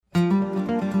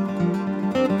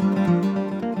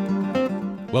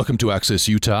Welcome to Access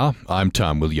Utah. I'm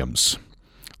Tom Williams.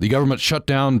 The government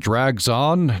shutdown drags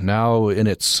on, now in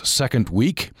its second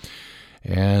week,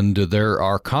 and there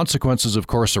are consequences, of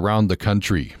course, around the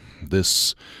country.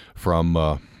 This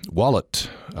from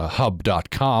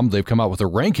WalletHub.com. They've come out with a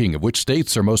ranking of which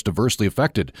states are most adversely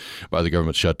affected by the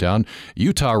government shutdown.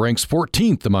 Utah ranks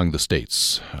 14th among the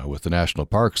states. With the national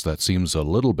parks, that seems a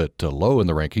little bit low in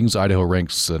the rankings. Idaho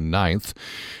ranks 9th.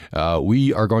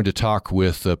 We are going to talk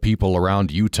with people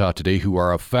around Utah today who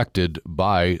are affected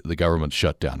by the government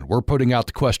shutdown. We're putting out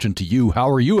the question to you: how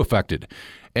are you affected?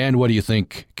 And what do you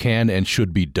think can and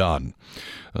should be done?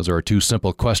 Those are our two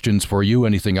simple questions for you.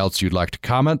 Anything else you'd like to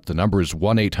comment? The number is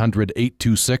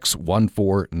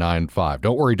 1-800-826-1495.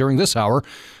 Don't worry, during this hour,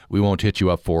 we won't hit you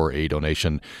up for a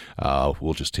donation.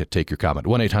 We'll just take your comment.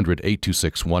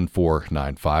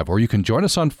 1-800-826-1495. Or you can join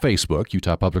us on Facebook,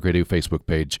 Utah Public Radio Facebook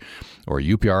page, or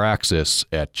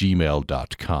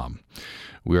upraccess@gmail.com.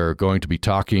 We are going to be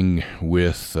talking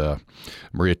with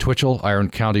Maria Twitchell,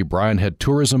 Iron County Bryan Head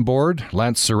Tourism Board,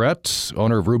 Lance Surrett,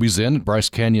 owner of Ruby's Inn, Bryce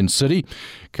Canyon City,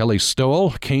 Kelly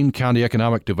Stowell, Kane County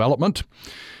Economic Development,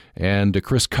 and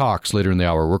Chris Cox later in the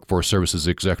hour, Workforce Services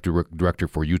Executive Director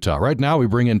for Utah. Right now, we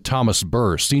bring in Thomas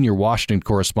Burr, Senior Washington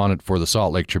Correspondent for the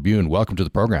Salt Lake Tribune. Welcome to the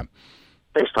program.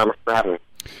 Thanks, Thomas, for having me.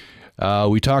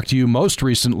 We talked to you most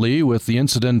recently with the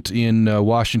incident in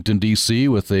Washington, D.C.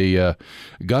 with the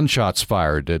gunshots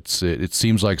fired. It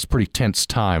seems like it's pretty tense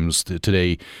times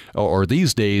today, or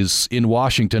these days, in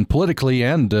Washington, politically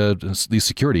and these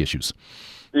security issues.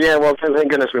 Yeah, well, thank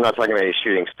goodness we're not talking about any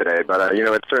shootings today, but,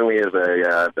 it certainly is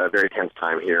a very tense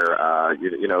time here. I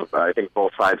think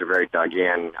both sides are very dug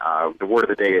in. The word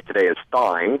of the day today is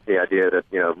thawing, the idea that,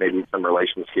 maybe some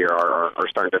relations here are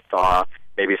starting to thaw.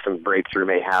 Maybe some breakthrough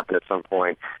may happen at some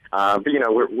point. But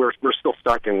we're still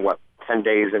stuck in, 10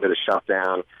 days into the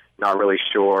shutdown. Not really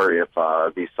sure if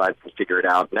these sides can figure it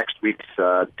out. Next week's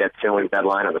debt ceiling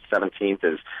deadline on the 17th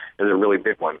is a really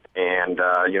big one. And,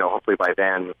 hopefully by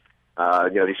then,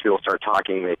 these people start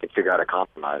talking, they can figure out a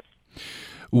compromise.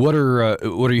 What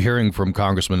are you hearing from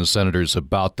congressmen and senators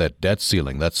about that debt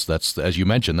ceiling? That's as you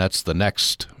mentioned, that's the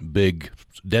next big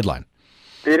deadline.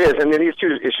 It is, and these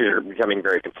two issues are becoming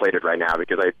very conflated right now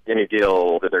because any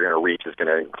deal that they're going to reach is going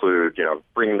to include,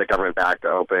 bringing the government back to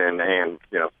open and,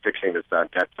 fixing this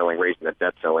debt ceiling, raising the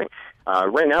debt ceiling.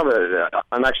 Right now,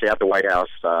 I'm actually at the White House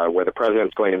where the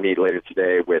president's going to meet later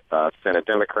today with Senate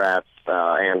Democrats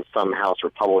and some House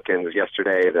Republicans.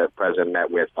 Yesterday, the president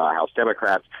met with House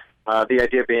Democrats. The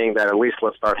idea being that at least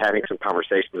let's start having some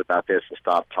conversations about this and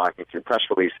stop talking through press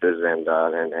releases and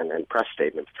press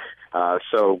statements.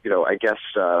 So, I guess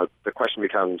the question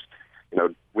becomes,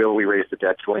 will we raise the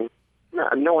debt ceiling?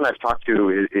 No one I've talked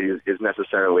to is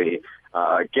necessarily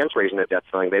against raising the debt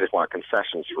ceiling. They just want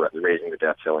concessions for raising the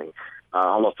debt ceiling,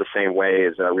 almost the same way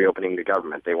as reopening the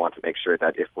government. They want to make sure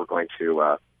that if we're going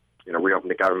to, reopen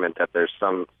the government, that there's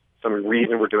some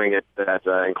reason we're doing it that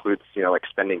includes, like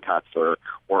spending cuts or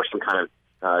some kind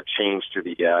of change to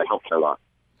the healthcare law.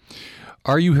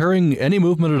 Are you hearing any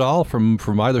movement at all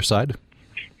from either side?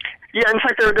 Yeah, in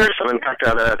fact, there's some. In fact,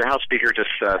 the House Speaker just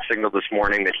signaled this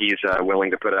morning that he's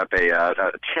willing to put up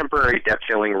a temporary debt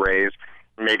ceiling raise,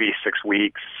 maybe 6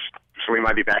 weeks. So we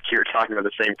might be back here talking about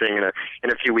the same thing in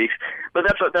a few weeks. But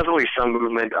that's at least some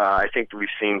movement. I think we've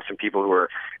seen some people who are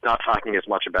not talking as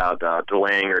much about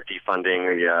delaying or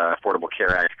defunding the Affordable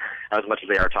Care Act as much as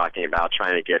they are talking about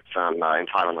trying to get some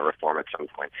entitlement reform at some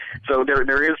point. So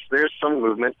there's some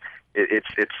movement.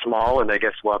 It's small, and I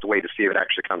guess we'll have to wait to see if it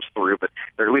actually comes through. But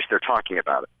at least they're talking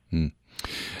about it.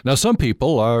 Now, some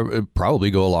people probably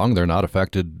go along. They're not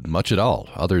affected much at all.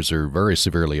 Others are very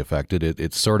severely affected.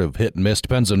 It's sort of hit and miss.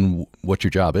 Depends on what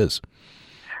your job is.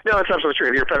 No, that's absolutely true.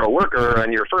 If you're a federal worker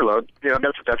and you're furloughed,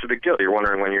 that's a big deal. You're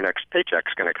wondering when your next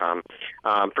paycheck's going to come.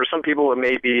 For some people, it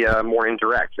may be more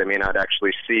indirect. They may not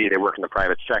actually see. They work in the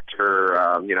private sector.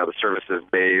 The services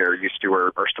they are used to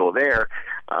are still there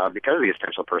because of the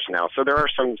essential personnel. So there are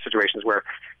some situations where,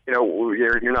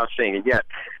 you're not seeing it yet.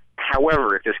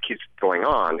 However, if this keeps going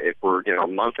on, if we're a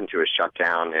month into a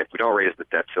shutdown, if we don't raise the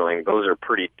debt ceiling, those are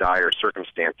pretty dire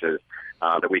circumstances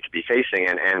that we could be facing,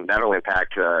 and that'll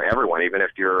impact everyone, even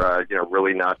if you're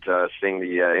really not seeing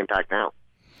the impact now.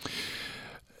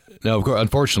 Now, of course,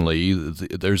 unfortunately,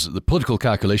 there's the political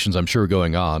calculations, I'm sure,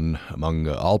 going on among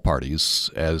all parties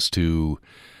as to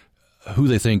who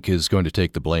they think is going to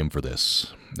take the blame for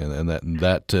this, and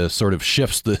that sort of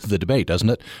shifts the debate,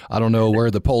 doesn't it? I don't know where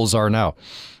the polls are now.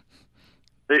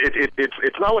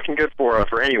 It's not looking good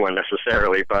for anyone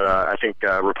necessarily, but I think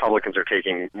Republicans are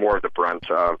taking more of the brunt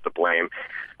of the blame.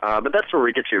 But that's where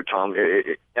we get to, Tom.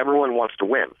 Everyone wants to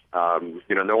win.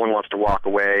 No one wants to walk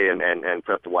away and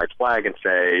put up the white flag and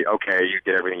say, okay, you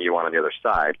get everything you want on the other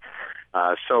side.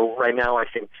 So right now, I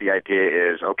think the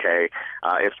idea is, okay,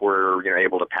 if we're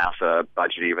able to pass a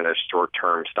budget, even a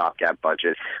short-term stopgap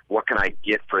budget, what can I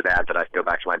get for that I go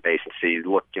back to my base and see,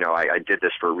 look, I did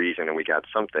this for a reason and we got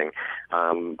something.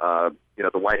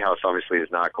 The White House obviously is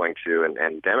not going to,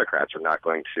 and Democrats are not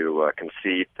going to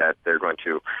concede that they're going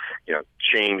to,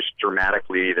 change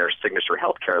dramatically their signature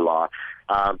health care law.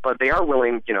 But they are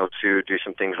willing, to do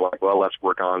some things like, well, let's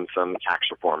work on some tax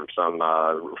reform, some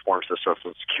reforms to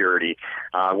Social Security,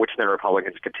 which then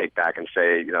Republicans could take back and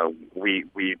say, yes, we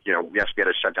had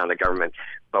to shut down the government,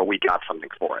 but we got something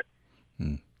for it.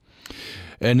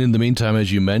 And in the meantime,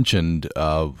 as you mentioned,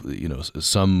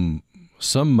 some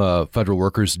federal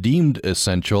workers deemed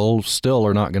essential still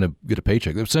are not going to get a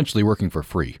paycheck. They're essentially working for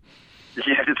free.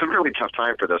 Yeah, it's a really tough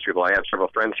time for those people. I have several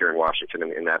friends here in Washington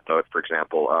in that boat, for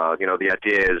example. The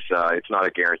idea is it's not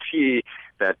a guarantee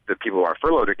that the people who are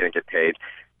furloughed are going to get paid.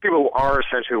 People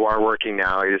who are working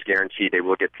now, it is guaranteed they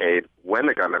will get paid when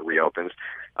the government reopens.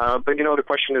 But, the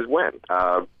question is when.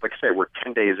 Like I say, we're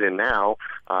 10 days in now.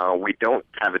 We don't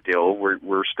have a deal.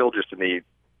 We're still just in the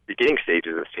beginning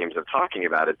stages, it seems, of talking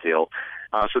about a deal.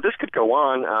 So this could go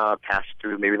on past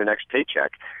through maybe the next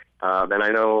paycheck. And I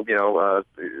know,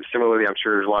 similarly, I'm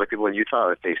sure there's a lot of people in Utah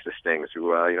that face these things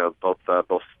who, both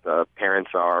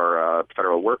parents are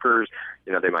federal workers.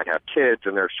 They might have kids,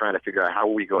 and they're trying to figure out how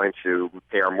are we going to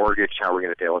pay our mortgage, how are we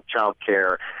going to deal with child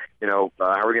care, how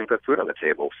are we going to put food on the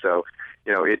table. So,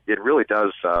 it really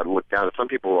does look down. Some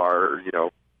people are,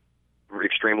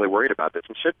 extremely worried about this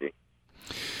and should be.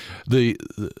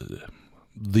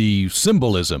 The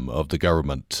symbolism of the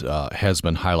government has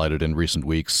been highlighted in recent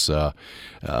weeks. World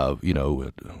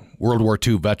War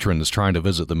II veterans trying to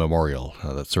visit the memorial,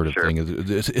 that sort of thing.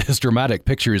 It's dramatic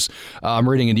pictures. I'm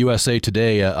reading in USA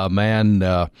Today, a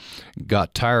man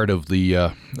got tired of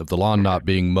the lawn not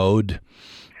being mowed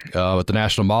at the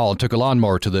National Mall and took a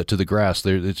lawnmower to the grass.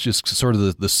 It's just sort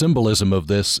of the symbolism of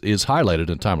this is highlighted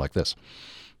in a time like this.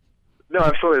 No,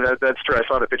 absolutely. That's true. I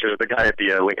saw the pictures of the guy at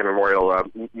the Lincoln Memorial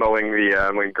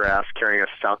mowing grass, carrying a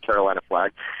South Carolina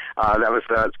flag.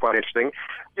 That's quite interesting.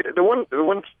 The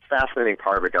one fascinating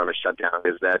part of a government shutdown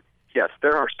is that, yes,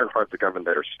 there are certain parts of the government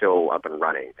that are still up and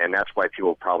running, and that's why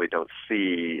people probably don't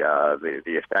see the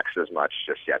effects as much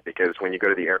just yet. Because when you go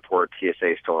to the airport,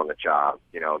 TSA is still on the job.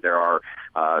 There are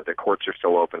the courts are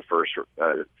still open for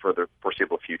the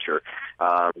foreseeable future.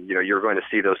 You're going to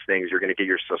see those things. You're going to get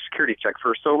your Social Security check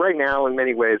first. So right now, in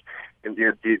many ways,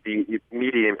 the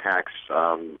immediate impacts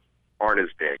aren't as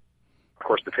big. Of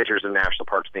course, the pictures of national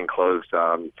parks being closed,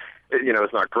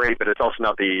 it's not great, but it's also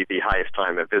not the highest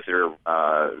time of visitor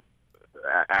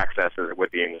access as it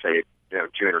would be in, say,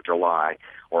 June or July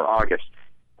or August.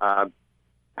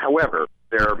 However,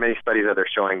 there are many studies that are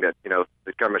showing that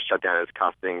the government shutdown is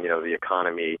costing the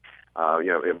economy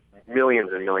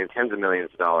millions and millions, tens of millions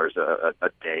of dollars a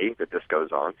day that this goes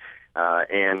on,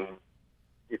 and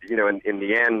in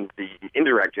the end, the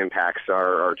indirect impacts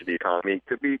are to the economy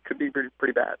could be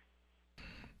pretty bad.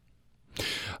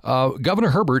 Governor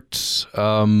Herbert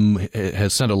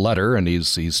has sent a letter, and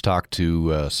he's talked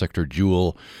to Secretary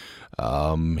Jewell.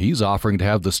 He's offering to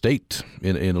have the state,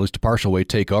 in at least a partial way,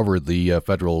 take over the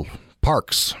federal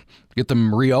parks, get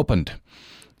them reopened.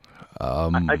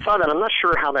 I saw that. I'm not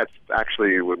sure how that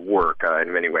actually would work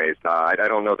in many ways. I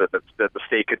don't know that the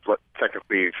state could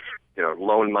technically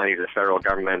loan money to the federal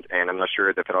government, and I'm not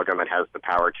sure the federal government has the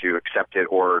power to accept it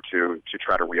or to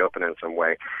try to reopen it in some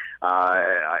way.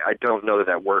 I don't know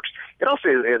that works. It also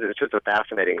is just a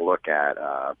fascinating look at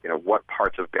what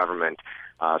parts of government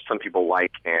some people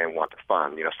like and want to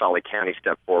fund. Salt Lake County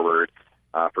stepped forward,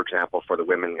 for example, for the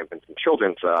women, infants, and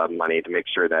children's money to make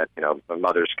sure that the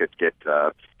mothers could get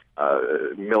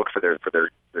milk for their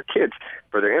kids,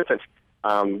 for their infants.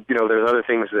 There's other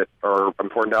things that are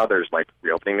important to others, like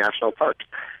reopening national parks.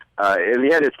 In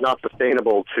the end, it's not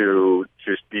sustainable to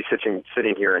be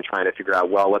sitting here and trying to figure out,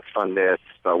 well, let's fund this,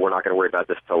 but we're not going to worry about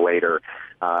this till later.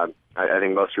 I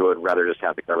think most people would rather just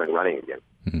have the government running again.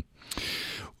 Mm-hmm.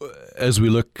 As we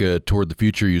look toward the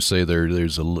future, you say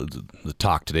there's the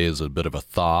talk today is a bit of a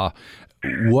thaw.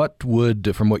 What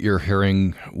would, from what you're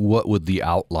hearing, what would the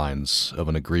outlines of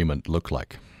an agreement look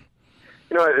like?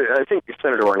 I think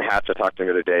Senator Orrin Hatch, I talked to him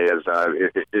the other day,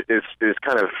 is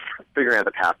kind of figuring out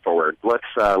the path forward. Let's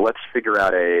figure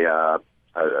out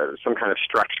some kind of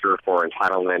structure for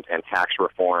entitlement and tax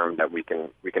reform that we can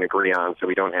agree on, so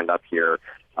we don't end up here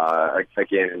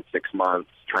again in 6 months,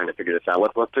 trying to figure this out.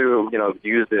 Let's do,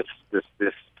 use this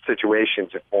situation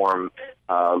to form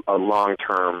a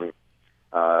long-term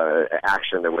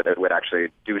action that would actually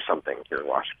do something here in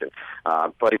Washington.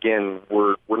 But again,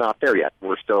 we're not there yet.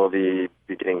 We're still the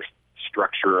beginning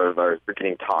structure of our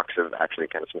beginning talks of actually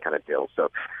kind of some kind of deal.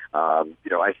 So,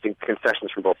 I think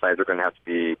concessions from both sides are going to have to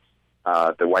be.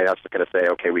 The White House is going to say,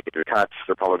 okay, we can do cuts.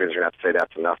 The Republicans are going to have to say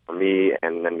that's enough for me,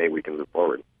 and then maybe we can move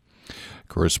forward. Of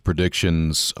course,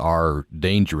 predictions are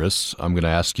dangerous. I'm going to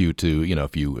ask you to,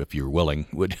 if you're willing,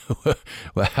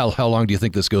 how long do you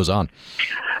think this goes on?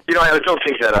 I don't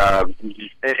think that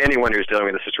anyone who's dealing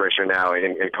with the situation now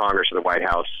in Congress or the White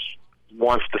House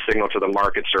wants to signal to the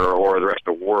markets or the rest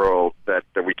of the world that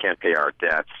we can't pay our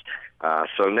debts.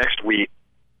 So next week,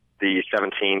 the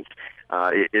 17th,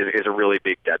 is a really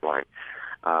big deadline.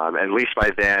 At least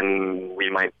by then, we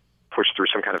might push through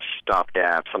some kind of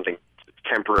stopgap, something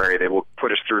temporary that will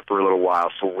put us through for a little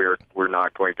while. So we're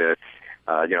not going to,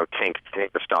 tank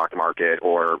the stock market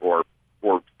or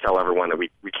tell everyone that we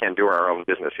can't do our own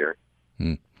business here.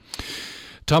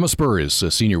 Thomas Burr is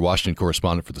a senior Washington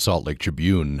correspondent for the Salt Lake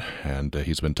Tribune, and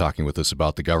he's been talking with us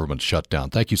about the government shutdown.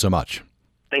 Thank you so much.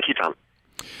 Thank you, Tom.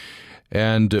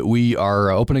 And we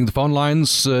are opening the phone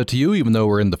lines to you, even though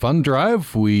we're in the fund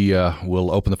drive. We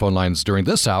will open the phone lines during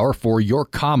this hour for your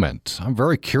comment. I'm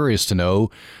very curious to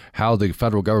know how the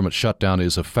federal government shutdown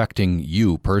is affecting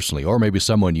you personally, or maybe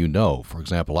someone you know. For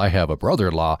example, I have a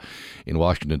brother-in-law in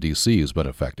Washington, D.C. who's been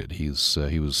affected. He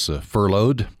was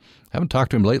furloughed. Haven't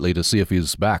talked to him lately to see if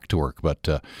he's back to work, but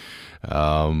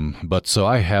so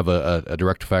I have a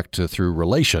direct effect through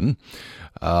relation.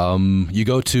 You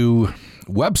go to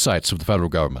websites of the federal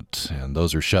government, and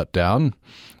those are shut down.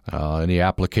 Any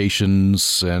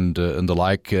applications and the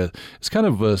like. It's kind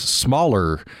of a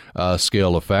smaller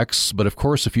scale effects, but of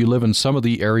course, if you live in some of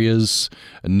the areas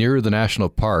near the national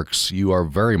parks, you are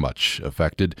very much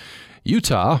affected.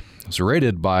 Utah is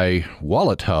rated by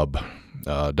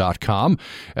WalletHub.com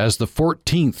as the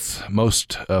 14th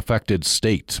most affected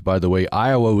state. By the way,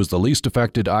 Iowa was the least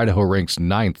affected. Idaho ranks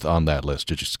 9th on that list,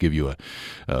 to just give you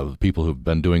people who've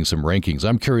been doing some rankings.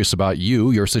 I'm curious about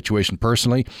your situation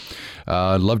personally.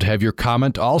 I'd love to have your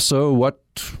comment. Also, what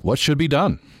should be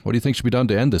done? What do you think should be done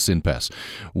to end this impasse?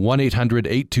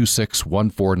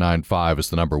 1-800-826-1495 is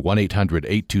the number,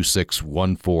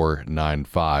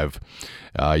 1-800-826-1495.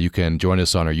 You can join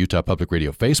us on our Utah Public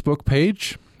Radio Facebook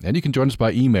page, and you can join us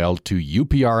by email to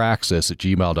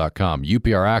upraccess@gmail.com,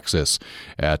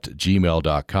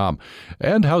 upraccess@gmail.com.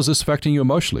 And how's this affecting you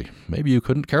emotionally? Maybe you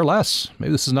couldn't care less.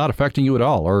 Maybe this is not affecting you at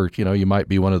all, or you might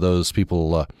be one of those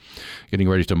people getting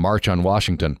ready to march on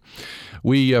Washington.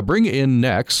 We bring in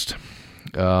next.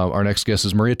 Our next guest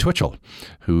is Maria Twitchell,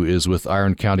 who is with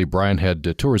Iron County Bryan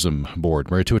Head Tourism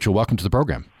Board. Maria Twitchell, welcome to the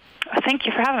program. Thank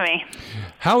you for having me.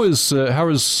 How is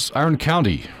Iron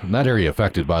County, in that area,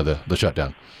 affected by the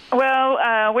shutdown? Well,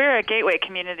 we're a gateway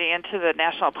community into the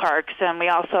national parks, and we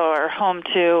also are home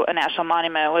to a national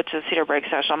monument, which is Cedar Breaks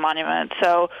National Monument.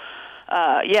 So,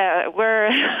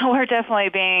 we're definitely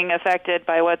being affected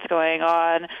by what's going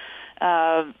on.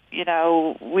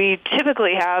 We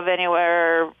typically have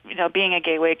anywhere, being a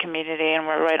gateway community, and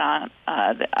we're right on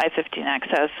the I-15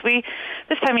 access.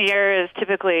 This time of year is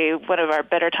typically one of our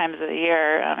better times of the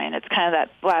year. I mean, it's kind of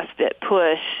that last bit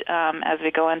push as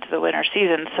we go into the winter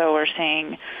season. So we're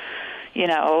seeing,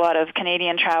 a lot of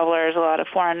Canadian travelers, a lot of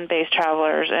foreign-based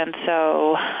travelers, and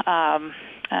so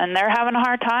and they're having a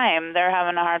hard time. They're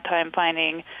having a hard time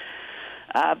finding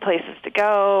places to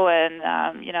go and,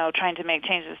 trying to make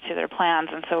changes to their plans.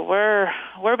 And so we're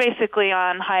basically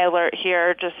on high alert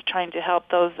here, just trying to help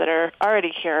those that are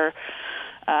already here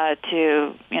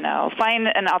to, find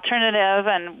an alternative.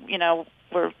 And,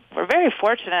 we're very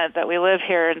fortunate that we live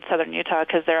here in southern Utah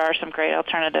because there are some great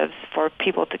alternatives for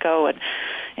people to go and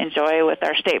enjoy with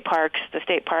our state parks. The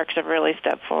state parks have really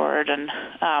stepped forward and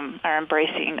are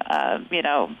embracing,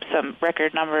 some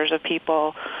record numbers of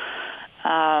people.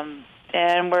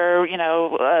 And we're,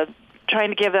 trying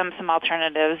to give them some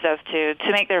alternatives as to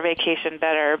make their vacation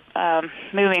better.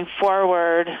 Moving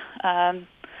forward,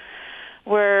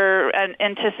 we're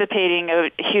anticipating a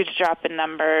huge drop in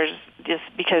numbers just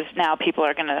because now people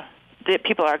are going to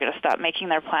stop making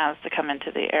their plans to come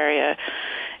into the area,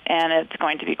 and it's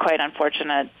going to be quite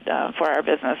unfortunate for our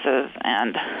businesses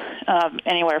and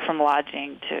anywhere from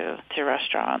lodging to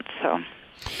restaurants. So.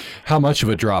 How much of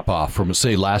a drop-off from,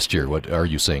 say, last year? What are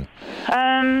you seeing?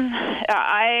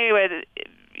 I would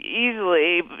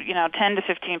easily, 10 to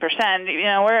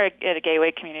 15%. We're at a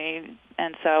gateway community,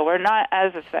 and so we're not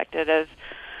as affected as,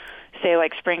 say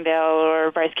like Springdale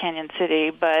or Bryce Canyon City.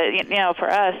 But, you know, for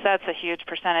us, that's a huge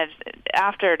percentage.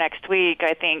 After next week,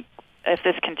 I think if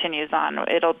this continues on,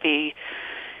 it'll be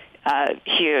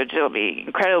huge. It'll be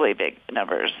incredibly big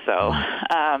numbers. So,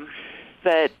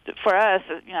 but for us,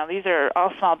 you know, these are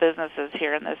all small businesses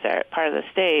here in this part of the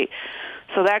state.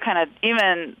 So that kind of,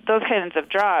 even those kinds of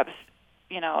drops,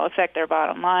 you know, affect their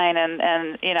bottom line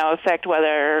and you know, affect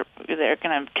whether they're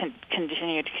going to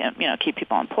continue to, you know, keep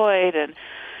people employed and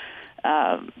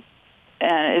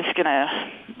it's going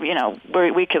to, you know,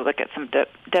 we could look at some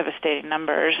devastating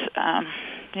numbers.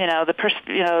 You know, the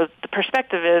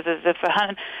perspective is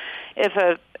if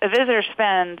a visitor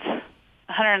spends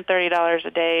 $130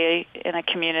 a day in a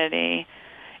community,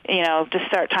 you know, to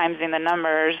start timesing the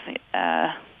numbers,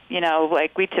 you know,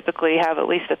 like we typically have at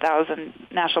least 1,000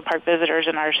 national park visitors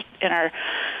in our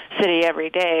city every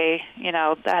day. You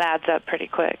know, that adds up pretty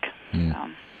quick.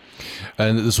 And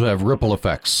this will have ripple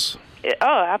effects.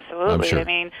 Absolutely. I'm sure. I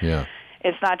mean,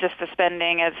 it's not just the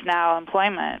spending; it's now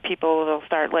employment. People will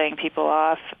start laying people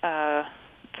off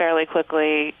fairly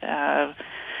quickly, and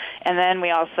then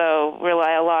we also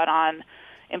rely a lot on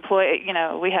employee. You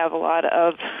know, we have a lot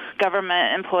of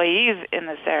government employees in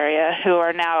this area who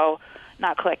are now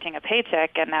not collecting a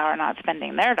paycheck and now are not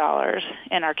spending their dollars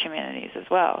in our communities as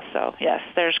well. So yes,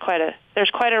 there's quite a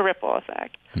ripple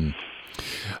effect.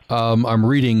 I'm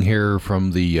reading here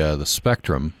from the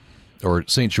Spectrum, or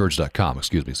stgeorge.com,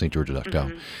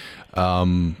 stgeorgia.com.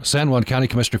 San Juan County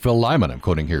Commissioner Phil Lyman, I'm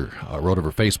quoting here, wrote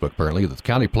over Facebook apparently that the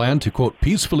county planned to, quote,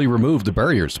 peacefully remove the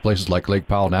barriers to places like Lake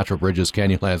Powell, Natural Bridges,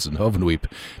 Canyonlands, and Hovenweep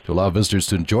to allow visitors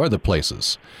to enjoy the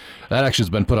places. That actually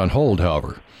has been put on hold,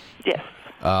 however. Yes.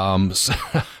 So,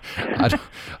 I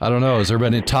don't know. Has there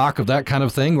been any talk of that kind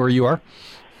of thing where you are?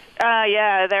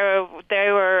 Yeah, they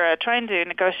were trying to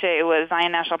negotiate with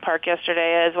Zion National Park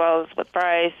yesterday, as well as with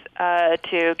Bryce,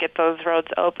 to get those roads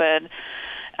open.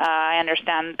 I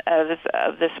understand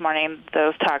this morning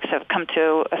those talks have come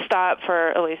to a stop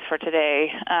at least for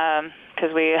today,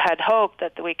 because we had hoped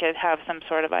that we could have some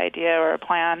sort of idea or a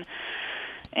plan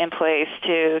in place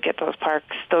to get those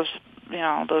parks, those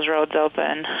roads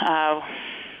open.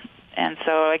 And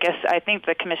so I think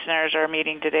the commissioners are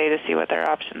meeting today to see what their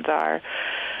options are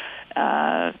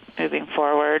moving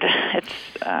forward.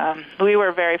 We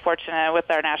were very fortunate with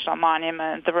our national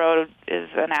monument. The road is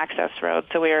an access road,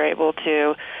 so we were able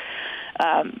to,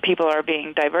 people are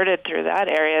being diverted through that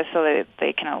area so that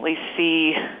they can at least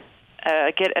see,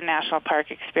 get a national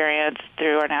park experience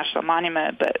through our national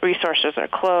monument, but resources are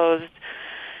closed.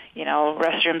 You know,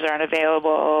 restrooms aren't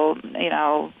available, you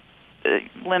know,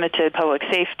 limited public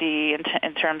safety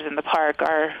in terms in the park.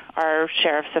 Our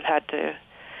sheriffs have had to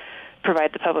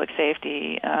provide the public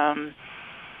safety, you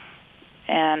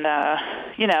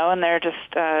know, and they're just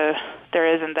there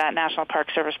isn't that National Park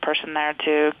Service person there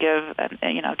to give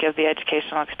the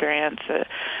educational experience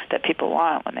that people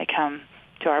want when they come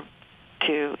to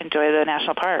enjoy the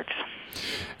national parks.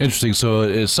 Interesting. So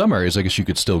in some areas, I guess you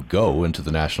could still go into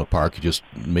the national park. You just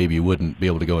maybe you wouldn't be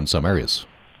able to go in some areas.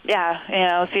 Yeah, you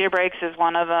know, Cedar Breaks is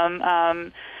one of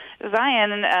them.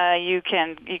 Zion, you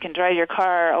can drive your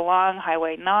car along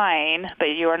Highway 9, but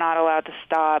you are not allowed to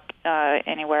stop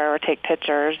anywhere or take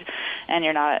pictures, and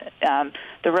you're not.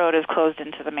 The road is closed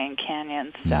into the main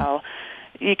canyon, so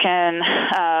you can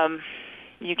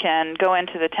go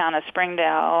into the town of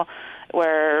Springdale,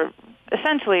 where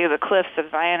essentially the cliffs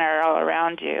of Zion are all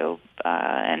around you,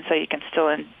 and so you can still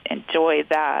enjoy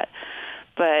that.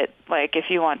 But like if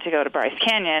you want to go to Bryce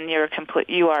Canyon, you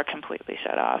are completely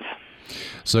shut off.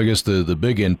 So I guess the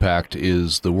big impact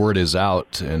is the word is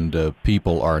out and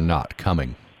people are not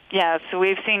coming. Yeah, so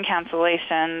we've seen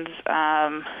cancellations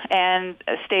and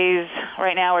stays.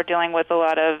 Right now we're dealing with a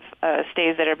lot of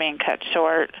stays that are being cut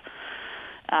short.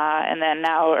 And then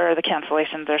now, the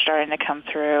cancellations are starting to come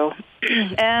through.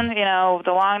 And, you know,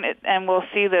 and we'll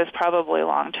see this probably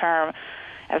long term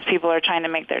as people are trying to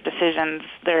make their decisions,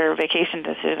 their vacation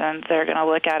decisions. They're going to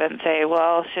look at it and say,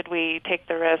 well, should we take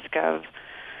the risk of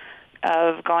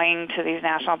going to these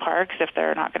national parks if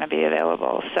they're not going to be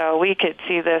available? So we could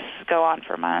see this go on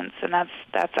for months, and that's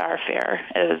our fear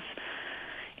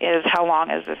is how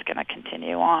long is this going to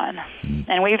continue on?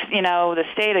 And we've, you know, the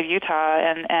state of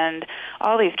Utah and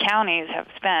all these counties have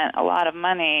spent a lot of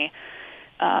money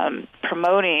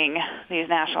promoting these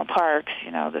national parks.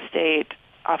 You know, the state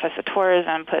Office of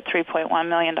Tourism put $3.1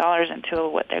 million into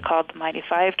what they called the Mighty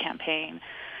Five campaign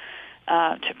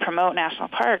to promote national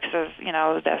parks as, you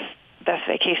know, the best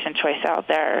vacation choice out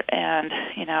there. And,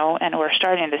 you know, and we're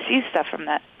starting to see stuff from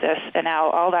this, and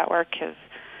now all that work has,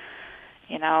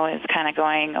 is kind of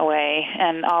going away,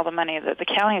 and all the money that the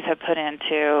counties have put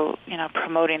into,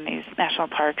 promoting these national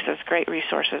parks as great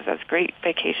resources, as great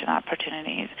vacation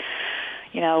opportunities,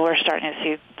 we're starting to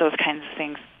see those kinds of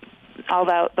things,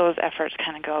 those efforts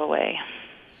kind of go away.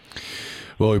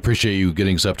 Well, we appreciate you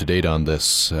getting us up to date on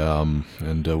this,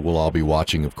 and we'll all be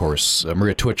watching, of course.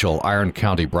 Maria Twitchell, Iron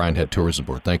County Bryan Head Tourism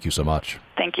Board, thank you so much.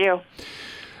 Thank you.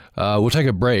 We'll take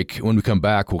a break. When we come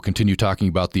back, we'll continue talking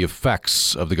about the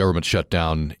effects of the government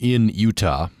shutdown in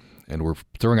Utah. And we're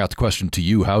throwing out the question to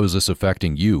you, how is this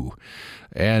affecting you?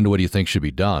 And what do you think should be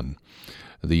done?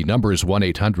 The number is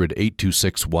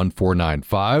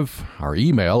 1-800-826-1495. Our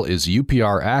email is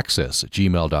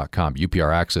upraccess@gmail.com,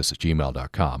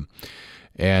 upraccess@gmail.com.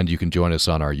 And you can join us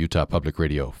on our Utah Public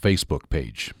Radio Facebook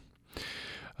page.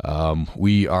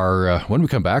 We are, when we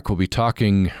come back, we'll be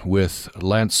talking with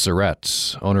Lance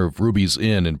Surratt, owner of Ruby's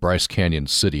Inn in Bryce Canyon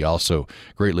City, also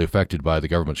greatly affected by the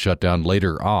government shutdown.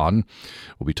 Later on,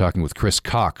 we'll be talking with Chris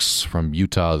Cox from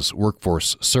Utah's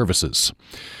Workforce Services.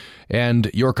 And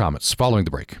your comments following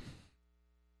the break.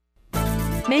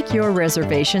 Make your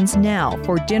reservations now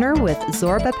for dinner with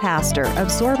Zorba Pastor of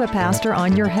Zorba Pastor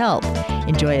on Your Health.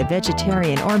 Enjoy a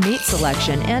vegetarian or meat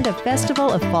selection and a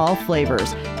festival of fall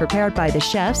flavors prepared by the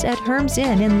chefs at Herm's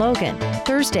Inn in Logan,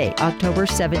 Thursday, October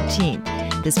 17th.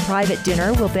 This private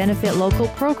dinner will benefit local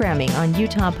programming on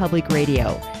Utah Public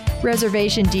Radio.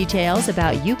 Reservation details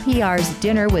about UPR's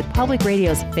Dinner with Public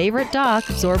Radio's favorite doc,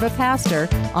 Zorba Pastor,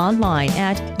 online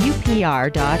at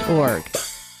upr.org.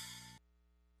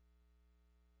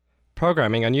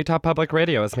 Programming on Utah Public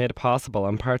Radio is made possible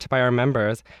in part by our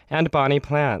members and Bonnie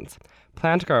Plants,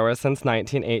 plant growers since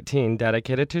 1918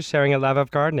 dedicated to sharing a love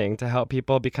of gardening to help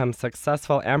people become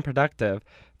successful and productive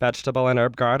vegetable and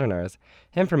herb gardeners.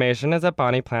 Information is at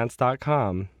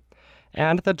bonnieplants.com.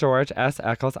 And the George S.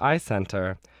 Eccles Eye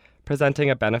Center, presenting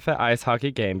a benefit ice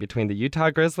hockey game between the Utah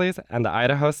Grizzlies and the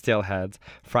Idaho Steelheads,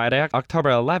 Friday,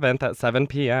 October 11th at 7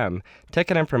 p.m.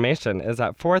 Ticket information is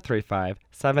at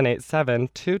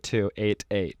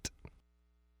 435-787-2288.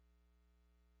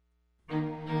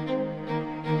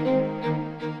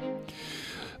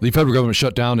 The federal government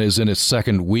shutdown is in its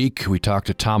second week. We talked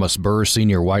to Thomas Burr,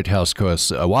 senior White House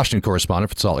Washington correspondent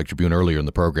for the Salt Lake Tribune earlier in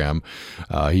the program.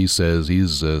 He says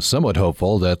he's somewhat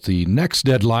hopeful that the next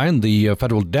deadline, the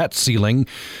federal debt ceiling,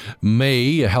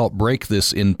 may help break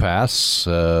this impasse.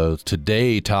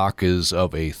 Today, talk is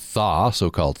of a thaw,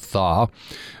 so-called thaw,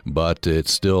 but it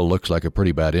still looks like a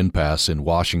pretty bad impasse in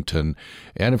Washington.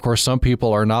 And, of course, some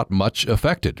people are not much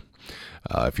affected.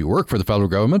 If you work for the federal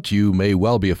government, you may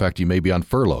well be affected. You may be on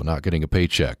furlough, not getting a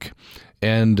paycheck.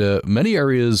 And many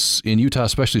areas in Utah,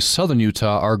 especially southern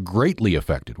Utah, are greatly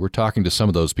affected. We're talking to some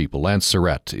of those people. Lance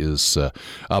Surratt is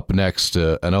up next,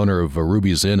 an owner of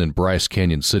Ruby's Inn in Bryce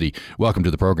Canyon City. Welcome to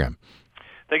the program.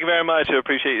 Thank you very much. I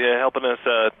appreciate you helping us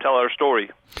tell our story.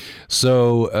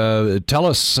 So tell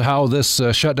us how this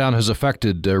shutdown has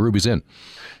affected Ruby's Inn.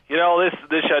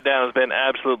 This shutdown has been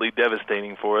absolutely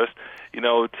devastating for us.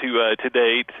 To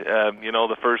date,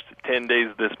 the first 10 days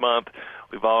of this month,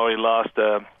 we've already lost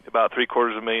about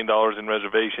 $750,000 in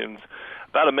reservations,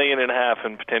 about $1.5 million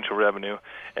in potential revenue,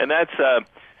 and that's for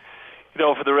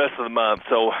the rest of the month.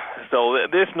 So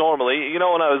this normally,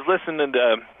 when I was listening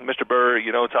to Mr. Burr,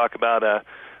 talk about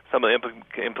some of the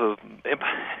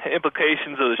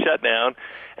implications of the shutdown,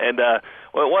 and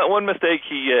one mistake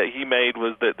he made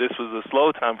was that this was a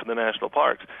slow time for the national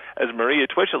parks. As Maria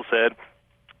Twitchell said,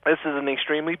 this is an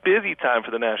extremely busy time for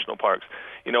the national parks.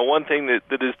 One thing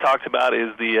that is talked about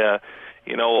is the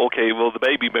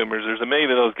baby boomers. There's 1 million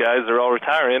of those guys. They're all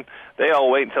retiring. They all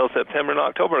wait until September and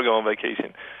October to go on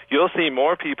vacation. You'll see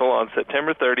more people on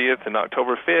September 30th and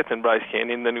October 5th in Bryce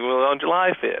Canyon than you will on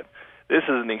July 5th. This is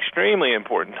an extremely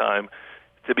important time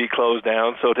to be closed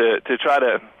down. So to try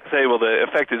to say, well, the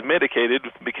effect is mitigated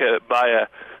by a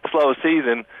slow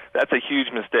season, that's a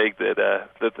huge mistake that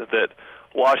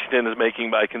Washington is making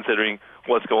by considering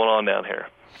what's going on down here.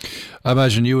 I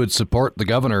imagine you would support the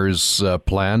governor's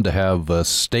plan to have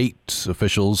state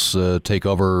officials take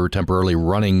over temporarily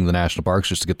running the national parks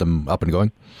just to get them up and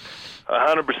going?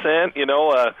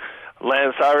 100%.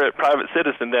 Lance Surratt, private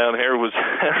citizen down here, was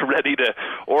ready to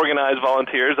organize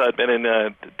volunteers. I'd been in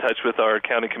touch with our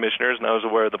county commissioners, and I was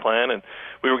aware of the plan, and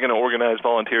we were going to organize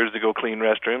volunteers to go clean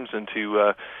restrooms and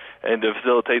to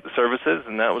facilitate the services,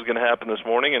 and that was going to happen this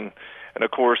morning. And of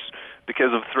course,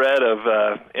 because of threat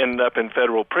of ending up in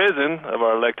federal prison of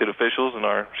our elected officials and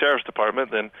our sheriff's department,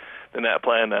 then that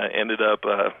plan ended up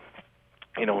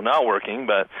not working.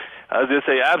 But I was going to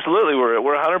say, absolutely, we're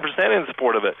 100% in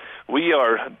support of it. We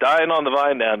are dying on the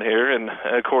vine down here, and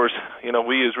of course,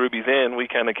 we as Ruby's Inn, we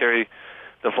kind of carry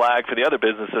the flag for the other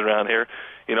businesses around here.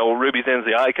 You know, Ruby's End's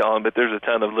the icon, but there's a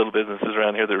ton of little businesses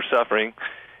around here that are suffering.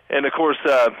 And of course,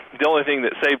 the only thing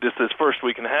that saved us this first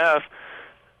week and a half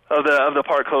of the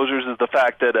park closures is the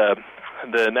fact that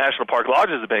the national park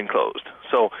lodges have been closed.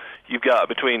 So you've got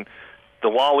between the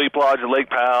Walweep Lodge, the Lake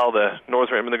Powell, the North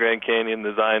Rim of the Grand Canyon,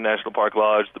 the Zion National Park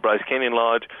Lodge, the Bryce Canyon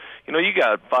Lodge. You know, you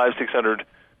got 500-600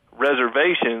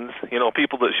 reservations. You know,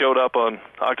 people that showed up on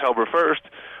October 1st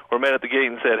were met at the gate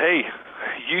and said, "Hey,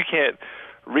 you can't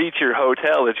reach your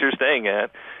hotel that you're staying at."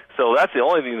 So that's the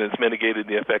only thing that's mitigated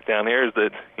the effect down here is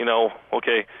that, you know,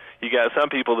 okay, you got some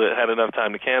people that had enough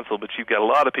time to cancel, but you've got a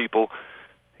lot of people,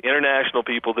 international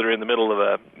people that are in the middle of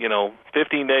a,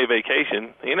 15-day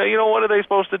vacation. You know, what are they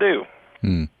supposed to do?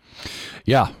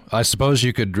 Yeah, I suppose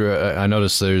you could. I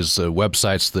notice there's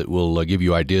websites that will give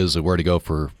you ideas of where to go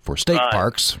for state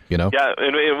parks. Yeah,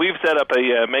 and we've set up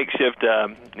a makeshift,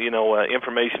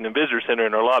 information and visitor center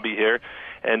in our lobby here.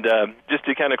 And just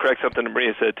to kind of correct something that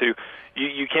Maria said too,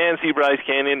 you can see Bryce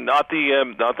Canyon, not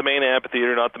the main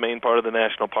amphitheater, not the main part of the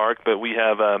national park, but we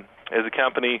have as a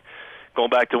company, going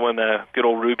back to when good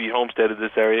old Ruby homesteaded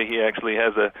this area, he actually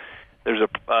has there's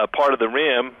a part of the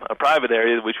rim, a private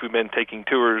area, which we've been taking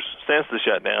tours since the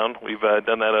shutdown. We've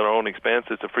done that at our own expense.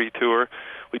 It's a free tour.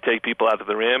 We take people out to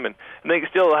the rim, and they can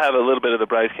still have a little bit of the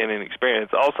Bryce Canyon experience.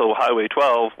 Also, Highway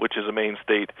 12, which is a main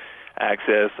state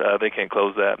access, they can't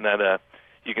close that, and that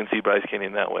you can see Bryce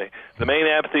Canyon that way. The main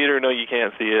amphitheater, no, you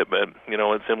can't see it, but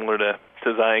it's similar to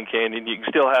Zion Canyon. You can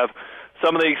still have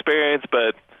some of the experience,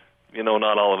 but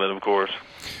not all of it, of course.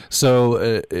 So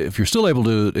if you're still able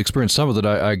to experience some of it,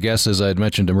 I guess, as I had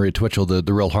mentioned to Maria Twitchell,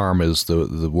 the real harm is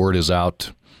the word is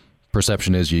out.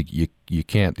 Perception is you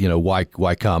can't,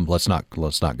 why come? Let's not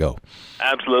go.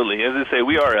 Absolutely. As I say,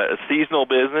 we are a seasonal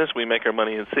business. We make our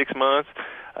money in 6 months.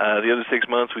 The other 6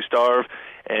 months we starve.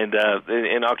 And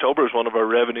in October is one of our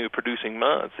revenue-producing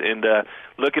months. And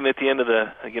looking at the end of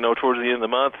towards the end of the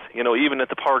month, even at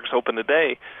the parks open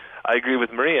today, I agree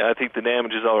with Maria. I think the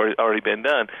damage has already been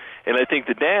done. And I think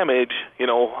the damage,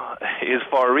 is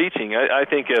far-reaching. I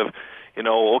think of,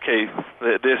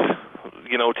 this,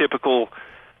 typical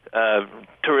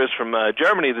tourist from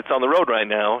Germany that's on the road right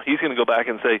now, he's going to go back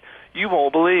and say, "You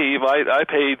won't believe I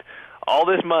paid all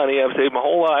this money. I've saved my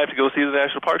whole life to go see the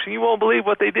national parks, and you won't believe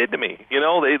what they did to me."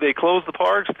 They closed the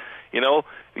parks. You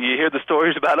hear the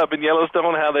stories about up in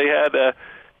Yellowstone how they had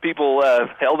people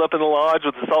held up in the lodge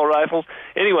with assault rifles.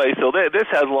 Anyway, so this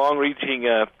has long-reaching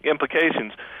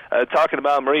implications. Talking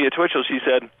about Maria Twitchell, she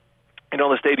said,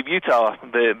 the state of Utah,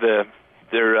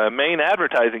 their main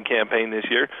advertising campaign this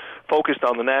year focused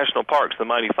on the national parks, the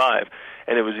Mighty Five,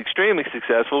 and it was extremely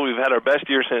successful. We've had our best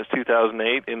year since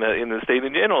 2008. In the state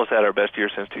in general, has had our best year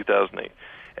since 2008,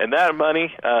 and that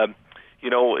money, has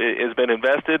been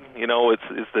invested.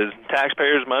 It's the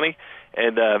taxpayers' money.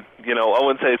 And, I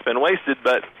wouldn't say it's been wasted,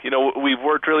 but, we've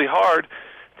worked really hard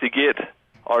to get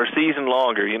our season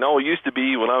longer. It used to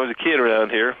be when I was a kid around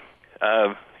here,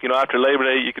 after Labor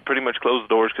Day, you could pretty much close the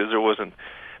doors because there wasn't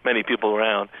many people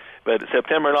around. But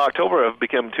September and October have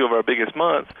become two of our biggest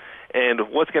months.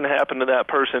 And what's going to happen to that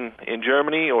person in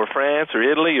Germany or France or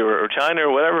Italy or China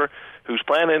or whatever who's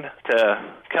planning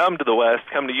to come to the West,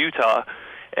 come to Utah,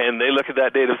 and they look at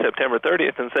that date of September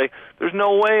 30th and say, there's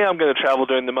no way I'm going to travel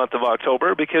during the month of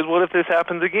October because what if this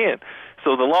happens again?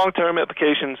 So the long-term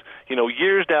implications,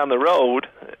 years down the road,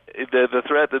 the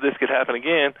threat that this could happen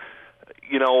again,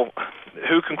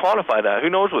 who can quantify that? Who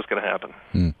knows what's going to happen?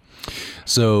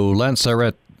 So Lance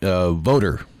Syrett,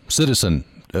 voter, citizen,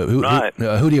 who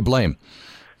do you blame?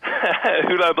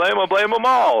 Who do I blame? I blame them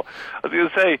all. I was going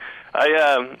to say,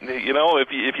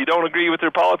 if you don't agree with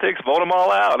their politics, vote them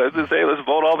all out. As I say, let's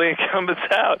vote all the incumbents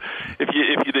out. If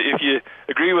you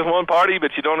agree with one party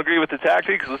but you don't agree with the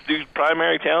tactics, let's do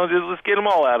primary challenges. Let's get them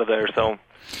all out of there. So,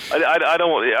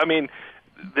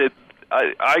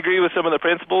 I agree with some of the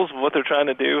principles of what they're trying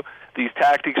to do. These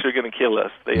tactics are going to kill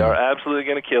us. They are absolutely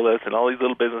going to kill us and all these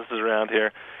little businesses around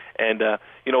here. And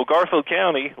Garfield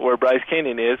County, where Bryce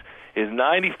Canyon is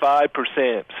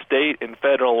 95% state and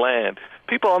federal land.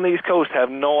 People on the East Coast have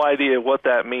no idea what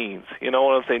that means. You know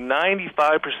what I'm saying?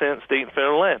 95% state and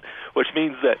federal land, which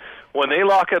means that when they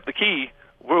lock up the key,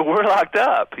 we're locked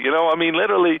up.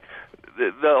 Literally,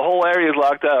 the whole area is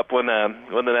locked up when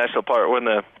the national park, when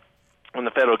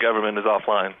the federal government is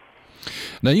offline.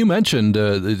 Now, you mentioned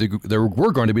there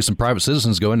were going to be some private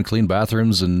citizens go in and clean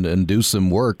bathrooms and do some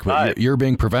work. But you're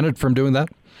being prevented from doing that?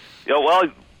 Yeah, well,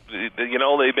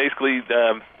 they basically,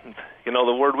 the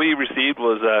word we received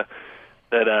was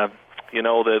that,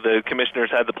 The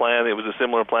commissioners had the plan. It was a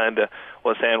similar plan to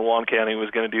what San Juan County was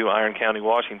going to do, Iron County,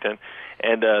 Washington.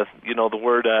 And, the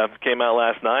word came out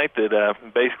last night that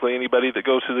basically anybody that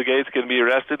goes through the gates is going to be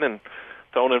arrested and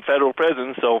thrown in federal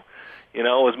prison. So,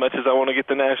 as much as I want to get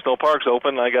the national parks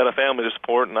open, I got a family to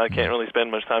support, and I can't really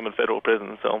spend much time in federal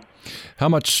prison. So, how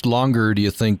much longer do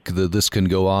you think that this can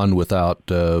go on without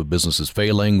businesses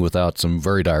failing, without some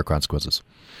very dire consequences?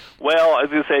 Well, I was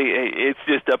going to say it's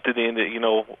just up to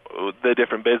the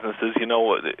different businesses.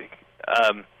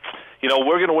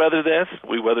 We're going to weather this.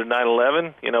 We weathered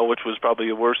 9/11, which was probably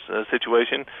a worse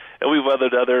situation, and we've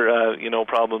weathered other,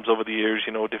 problems over the years.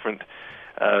 Different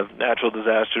natural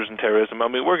disasters and terrorism. I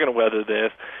mean, we're going to weather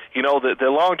this. The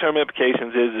long-term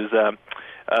implications is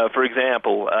for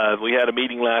example, we had a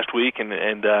meeting last week, and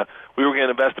we were going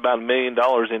to invest about $1 million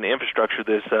in infrastructure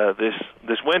this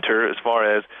winter, as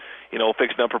far as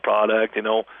fixing up a product,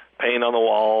 paint on the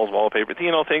walls, wallpaper,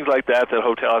 things like that a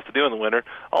hotel has to do in the winter.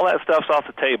 All that stuff's off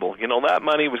the table. That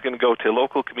money was going to go to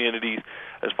local communities,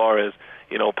 as far as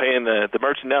paying the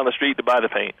merchant down the street to buy the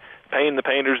paint, paying the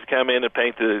painters to come in and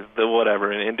paint the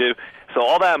whatever and do. So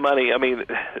all that money, I mean,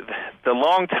 the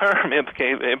long-term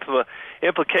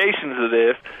implications of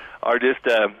this are just,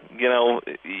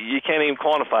 you can't even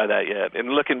quantify that yet.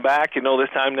 And looking back, this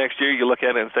time next year, you look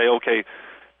at it and say, okay,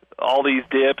 all these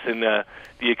dips in the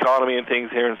economy and things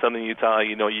here in southern Utah,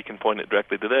 you can point it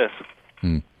directly to this.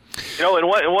 And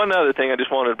one other thing I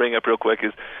just wanted to bring up real quick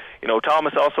is,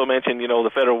 Thomas also mentioned,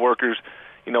 the federal workers,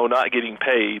 not getting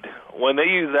paid. When they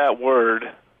use that word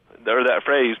or that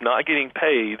phrase, not getting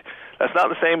paid, that's not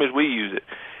the same as we use it,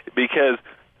 because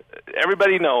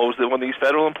everybody knows that when these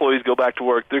federal employees go back to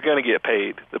work, they're going to get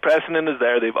paid. The precedent is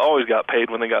there. They've always got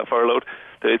paid when they got furloughed.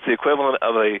 It's the equivalent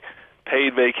of a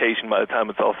paid vacation by the time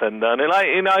it's all said and done. And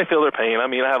I feel their pain. I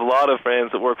mean, I have a lot of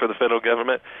friends that work for the federal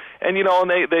government, and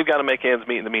they've got to make ends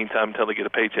meet in the meantime until they get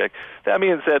a paycheck. That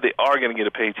being said, they are going to get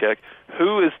a paycheck.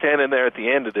 Who is standing there at the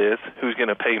end of this? Who's going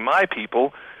to pay my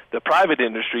people? The private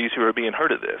industries who are being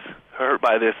hurt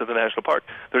by this at the national park.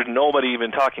 There's nobody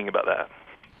even talking about that.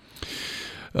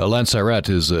 Len Syrett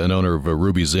is an owner of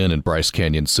Ruby's Inn in Bryce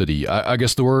Canyon City. I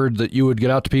guess the word that you would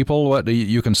get out to people,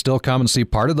 you can still come and see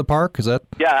part of the park? Is that?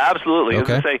 Yeah, absolutely.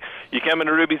 Okay. As I say, you come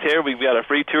into Ruby's here, we've got a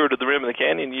free tour to the rim of the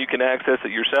canyon. You can access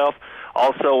it yourself.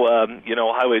 Also,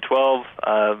 Highway 12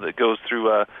 that goes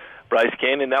through Bryce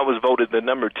Canyon, that was voted the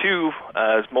number 2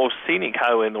 as most scenic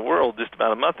highway in the world just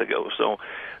about a month ago. So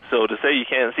to say you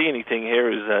can't see anything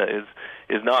here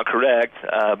is not correct.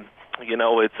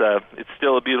 It's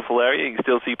still a beautiful area. You can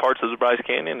still see parts of the Bryce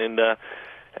Canyon, and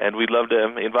we'd love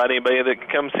to invite anybody that can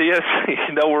come see us.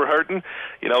 We're hurting.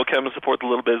 Come and support the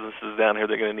little businesses down here.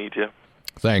 They're going to need you.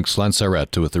 Thanks, Len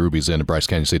Syrett with the Ruby's Inn in Bryce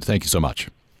Canyon City. Thank you so much.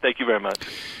 Thank you very much.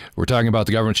 We're talking about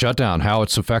the government shutdown, how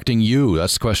it's affecting you.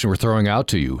 That's the question we're throwing out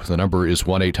to you. The number is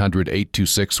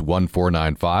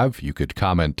 1-800-826-1495. You could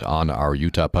comment on our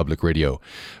Utah Public Radio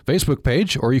Facebook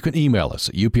page, or you can email us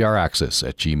at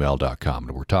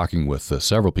upraccess@gmail.com. We're talking with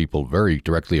several people very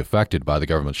directly affected by the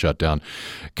government shutdown.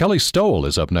 Kelly Stowell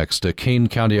is up next, Kane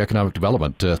County Economic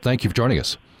Development. Thank you for joining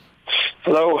us.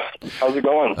 Hello. How's it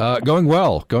going? Going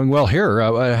well here.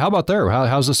 How about there?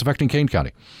 How's this affecting Kane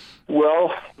County?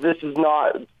 Well, this has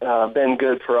not been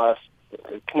good for us.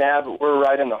 Kanab, we're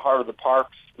right in the heart of the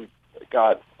parks. We've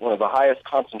got one of the highest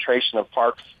concentration of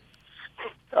parks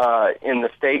in the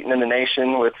state and in the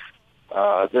nation, with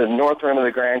the north rim of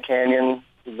the Grand Canyon,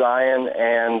 Zion,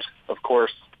 and, of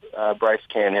course, Bryce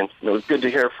Canyon. And it was good to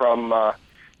hear from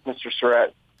Mr.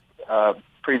 Syrett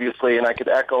previously, and I could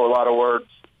echo a lot of words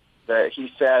that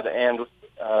he said and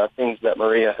things that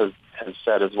Maria has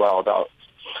said as well about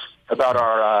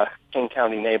our King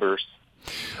County neighbors.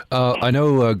 I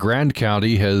know Grand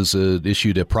County has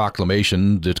issued a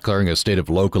proclamation declaring a state of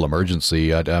local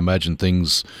emergency. I imagine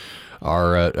things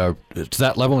are to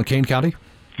that level in Kane County,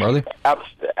 are they?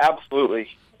 Absolutely.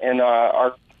 And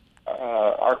our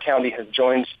county has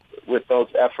joined with those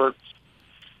efforts,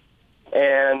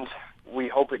 and we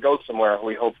hope it goes somewhere.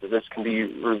 We hope that this can be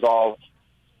resolved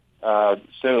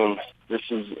soon. This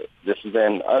is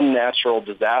an unnatural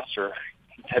disaster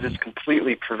that is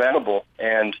completely preventable,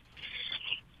 and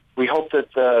we hope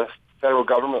that the federal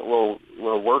government will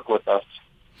work with us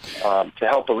to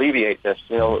help alleviate this.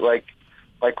 Like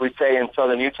we say in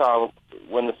southern Utah,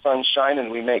 when the sun's shining,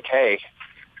 we make hay.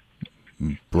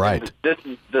 Right.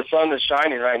 The sun is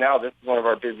shining right now. This is one of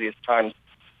our busiest times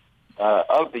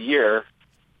of the year,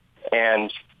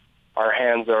 and our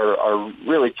hands are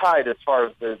really tied as far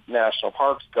as the national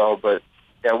parks go. But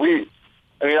yeah, I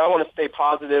want to stay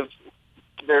positive.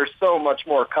 There's so much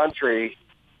more country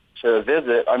to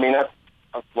visit. I mean,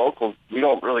 us locals, we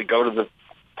don't really go to the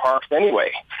parks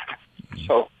anyway.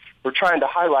 So we're trying to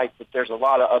highlight that there's a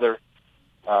lot of other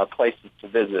places to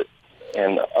visit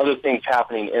and other things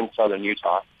happening in southern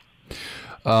Utah.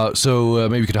 So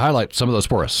maybe you could highlight some of those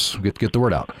for us. Get the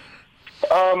word out.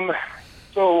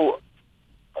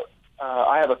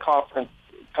 I have a conference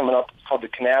coming up. It's called the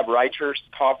Kanab Writers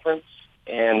Conference,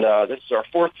 and this is our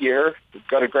 4th year. We've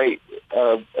got a great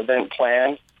event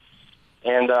planned,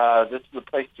 and this is a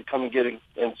place to come and get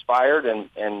inspired,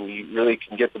 and you really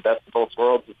can get the best of both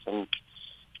worlds with some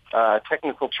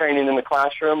technical training in the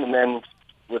classroom, and then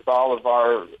with all of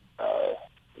our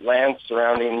land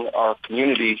surrounding our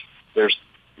community, there's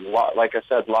like I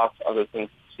said, lots of other things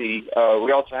to see.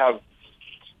 We also have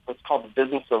what's called the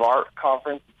Business of Art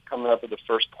Conference. It's coming up at the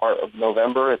first part of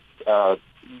November. It's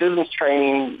business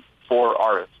training for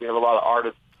artists. We have a lot of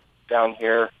artists down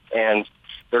here, and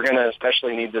they're going to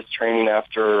especially need this training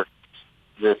after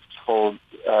this whole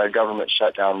government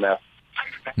shutdown mess.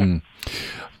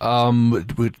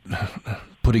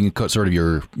 Putting sort of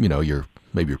your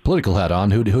maybe your political hat on,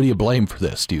 who do you blame for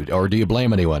this? Do you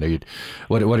blame anyone?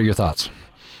 What are your thoughts?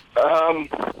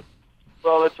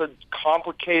 Well, it's a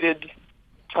complicated,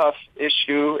 tough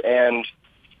issue, and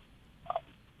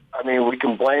I mean, we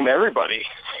can blame everybody.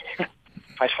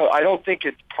 I don't think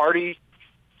it's party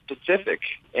specific,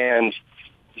 and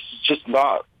this is just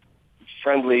not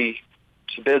friendly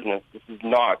to business. This is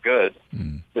not good.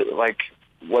 Like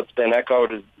what's been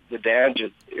echoed is the damage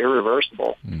is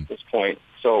irreversible at this point.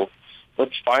 So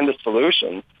let's find a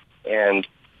solution. And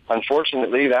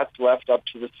unfortunately, that's left up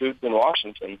to the suits in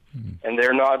Washington, and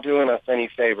they're not doing us any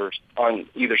favors on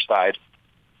either side.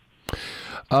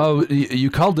 You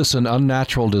called this an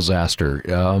unnatural disaster.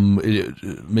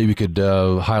 Maybe you could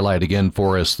highlight again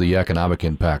for us the economic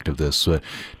impact of this in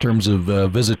terms of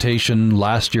visitation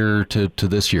last year to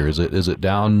this year. Is it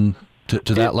down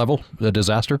to that level, the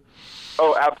disaster?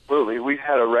 Oh, absolutely. We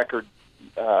had a record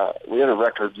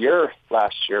year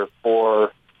last year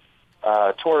for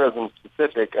tourism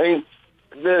specific. I mean,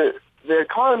 the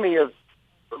economy of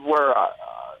where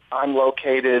I'm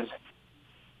located,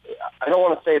 I don't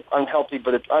want to say it's unhealthy,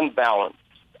 but it's unbalanced.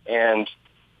 And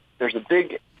there's a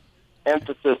big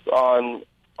emphasis on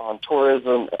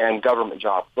tourism and government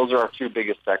jobs. Those are our 2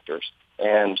 biggest sectors.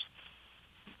 And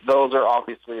those are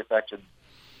obviously affected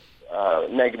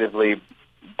negatively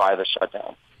by the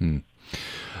shutdown.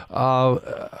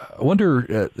 I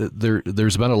wonder,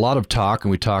 there's been a lot of talk,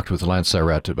 and we talked with Lance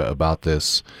Syrett about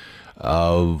this,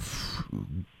 of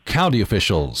county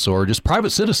officials or just private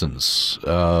citizens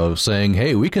saying,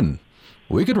 hey, we can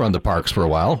run the parks for a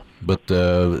while, but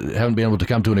haven't been able to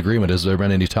come to an agreement. Has there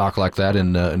been any talk like that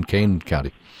in Kane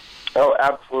County? Oh,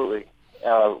 absolutely.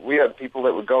 We have people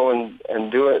that would go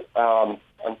and do it.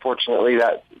 Unfortunately,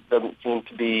 that doesn't seem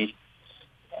to be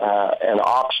an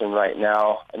option right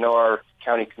now. I know our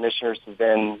county commissioners have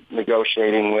been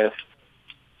negotiating with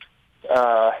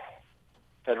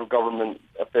federal government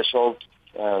officials,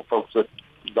 folks with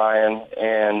Zion,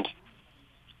 and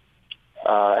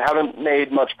haven't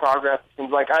made much progress. It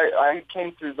seems like I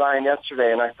came through Zion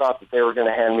yesterday, and I thought that they were going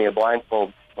to hand me a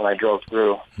blindfold when I drove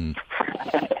through.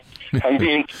 I'm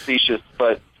being facetious,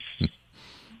 but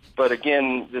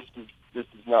again, this is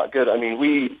not good. I mean,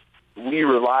 we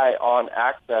rely on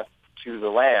access to the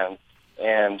land,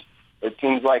 and it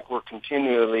seems like we're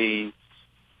continually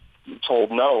told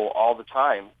no all the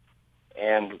time.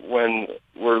 And when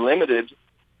we're limited,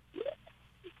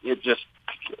 it just,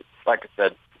 like I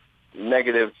said,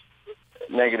 negative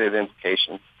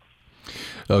implications.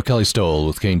 Kelly Stoll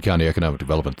with Kane County Economic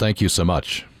Development. Thank you so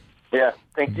much. Yeah,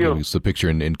 thank you. It's the picture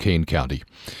in Kane County.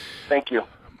 Thank you.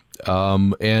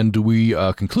 And we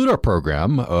conclude our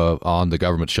program on the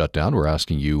government shutdown. We're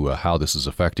asking you how this is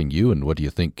affecting you and what do you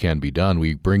think can be done.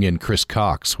 We bring in Chris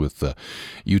Cox with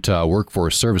Utah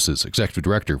Workforce Services, Executive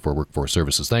Director for Workforce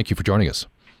Services. Thank you for joining us.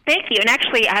 Thank you. And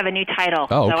actually, I have a new title.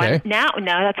 Oh, okay. So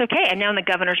that's okay. I'm now in the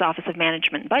Governor's Office of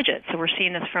Management and Budget. So we're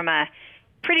seeing this from a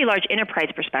pretty large enterprise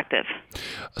perspective.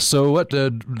 So what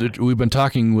we've been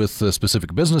talking with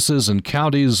specific businesses and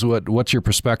counties. What's your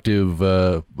perspective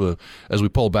as we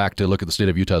pull back to look at the state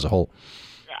of Utah as a whole?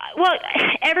 Well,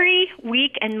 every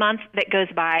week and month that goes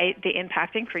by, the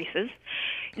impact increases.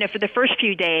 For the first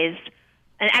few days,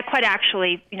 and quite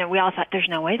actually, we all thought there's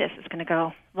no way this is going to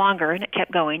go longer, and it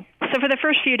kept going. So for the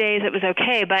first few days, it was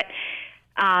okay, but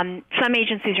some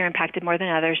agencies are impacted more than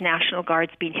others. National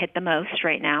Guard's being hit the most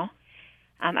right now.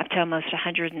 Up to almost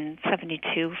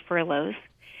 172 furloughs.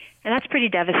 And that's pretty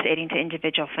devastating to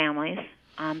individual families.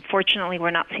 Fortunately, we're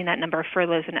not seeing that number of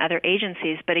furloughs in other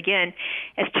agencies. But again,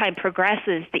 as time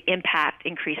progresses, the impact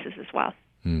increases as well.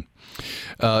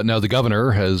 Now, the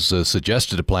governor has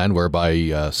suggested a plan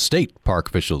whereby state park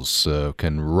officials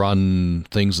can run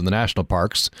things in the national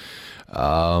parks.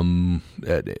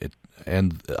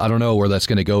 And I don't know where that's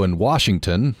going to go in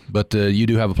Washington, but you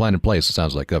do have a plan in place, it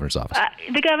sounds like, governor's office.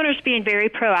 The governor's being very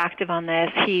proactive on this.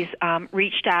 He's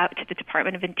reached out to the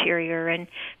Department of Interior and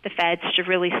the feds to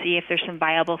really see if there's some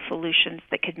viable solutions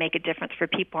that could make a difference for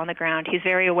people on the ground. He's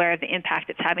very aware of the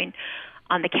impact it's having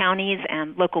on the counties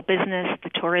and local business, the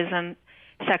tourism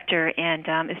sector,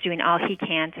 and is doing all he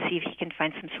can to see if he can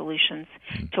find some solutions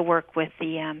to work with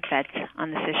the feds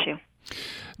on this issue.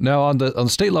 Now, on the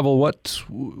state level,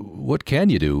 what can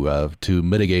you do to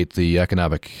mitigate the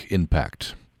economic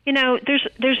impact?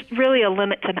 There's really a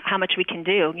limit to how much we can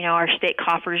do. Our state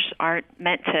coffers aren't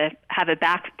meant to have to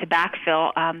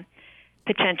backfill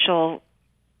potential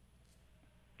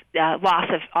loss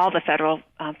of all the federal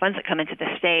funds that come into the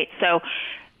state. So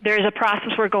there's a process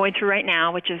we're going through right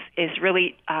now, which is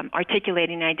really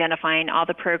articulating and identifying all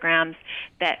the programs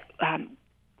that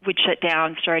would shut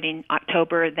down starting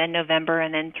October, then November,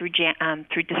 and then through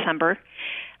December.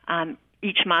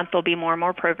 Each month there'll be more and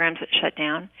more programs that shut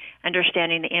down,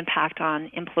 understanding the impact on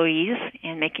employees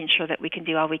and making sure that we can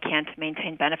do all we can to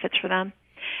maintain benefits for them.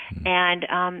 And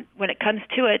when it comes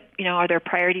to it, are there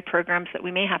priority programs that we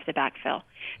may have to backfill?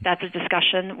 That's a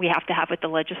discussion we have to have with the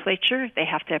legislature. They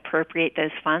have to appropriate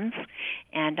those funds.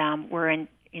 And we're in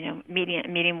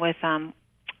meeting with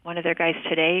one of their guys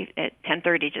today at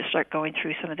 10:30 to start going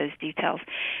through some of those details.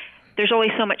 There's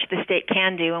only so much the state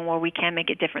can do, and where we can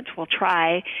make a difference, we'll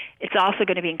try. It's also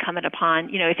going to be incumbent upon,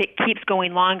 if it keeps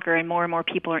going longer and more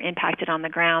people are impacted on the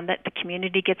ground, that the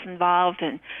community gets involved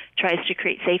and tries to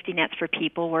create safety nets for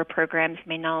people where programs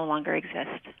may no longer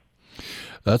exist.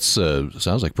 That's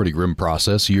sounds like a pretty grim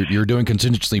process. You're doing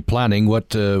contingency planning.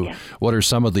 What are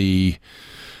some of the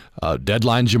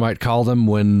deadlines, you might call them,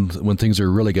 when things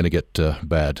are really going to get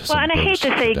bad? Well, and I hate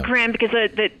to say grim, because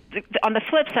on the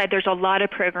flip side, there's a lot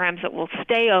of programs that will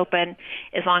stay open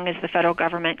as long as the federal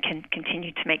government can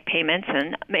continue to make payments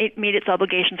and meet its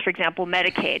obligations. For example,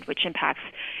 Medicaid, which impacts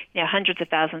hundreds of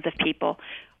thousands of people.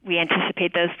 We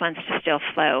anticipate those funds to still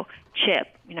flow. CHIP,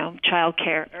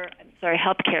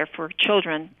 health care for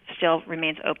children still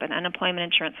remains open. Unemployment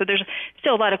insurance. So there's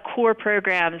still a lot of core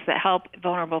programs that help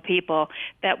vulnerable people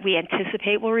that we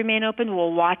anticipate will remain open. We're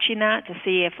watching that to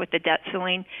see if with the debt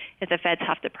ceiling, if the feds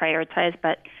have to prioritize.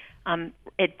 But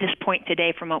at this point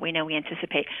today, from what we know, we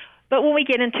anticipate. But when we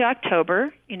get into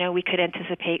October, we could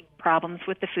anticipate problems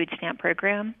with the food stamp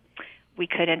program. We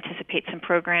could anticipate some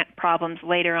program problems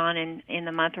later on in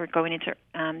the month or going into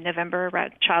November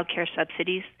around child care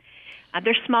subsidies.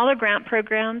 There's smaller grant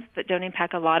programs that don't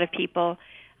impact a lot of people,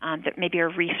 that maybe are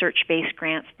research-based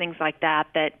grants, things like that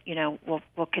will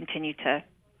continue to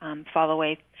fall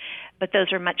away. But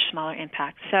those are much smaller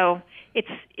impacts. So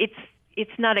it's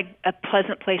not a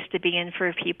pleasant place to be in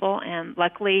for people, and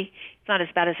luckily it's not as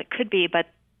bad as it could be. But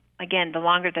again, the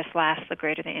longer this lasts, the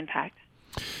greater the impact.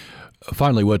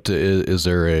 Finally, what is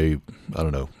there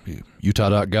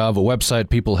Utah.gov, a website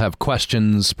people have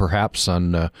questions perhaps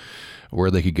on where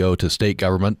they could go to state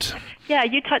government? Yeah,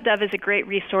 Utah.gov is a great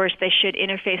resource. They should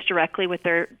interface directly with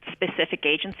their specific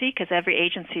agency, because every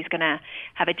agency is going to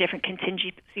have a different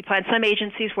contingency plan. Some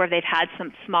agencies where they've had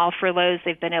some small furloughs,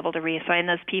 they've been able to reassign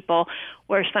those people.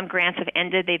 Where some grants have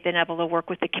ended, they've been able to work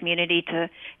with the community to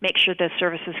make sure those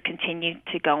services continue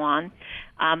to go on.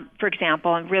 For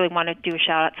example, I really want to do a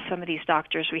shout out to some of these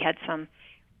doctors. We had some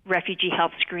refugee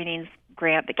health screenings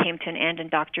grant that came to an end,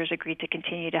 and doctors agreed to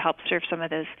continue to help serve some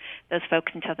of those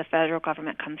folks until the federal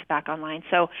government comes back online.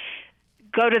 So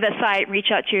go to the site, reach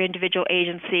out to your individual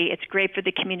agency. It's great for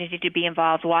the community to be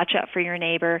involved. Watch out for your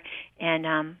neighbor,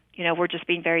 and we're just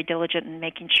being very diligent in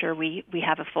making sure we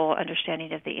have a full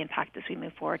understanding of the impact as we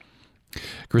move forward.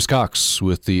 Chris Cox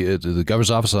with the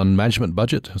Governor's Office on Management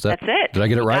Budget. That's it. Did I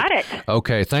get it right? Got it.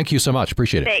 Okay, thank you so much.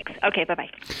 Appreciate it. Thanks. Okay, bye-bye.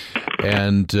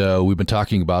 And we've been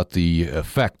talking about the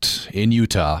effect in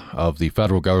Utah of the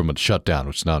federal government shutdown,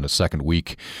 which is now in its second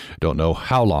week. Don't know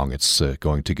how long it's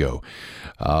going to go.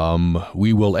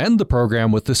 We will end the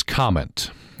program with this comment,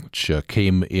 which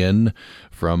came in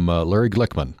from Larry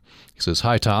Glickman. He says,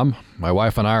 "Hi, Tom. My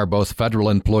wife and I are both federal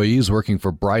employees working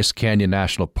for Bryce Canyon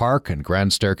National Park and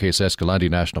Grand Staircase Escalante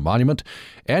National Monument,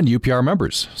 and UPR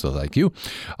members, so thank you.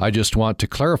 I just want to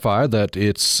clarify that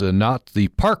it's not the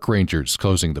park rangers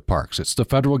closing the parks. It's the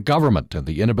federal government and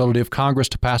the inability of Congress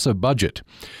to pass a budget.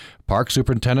 Park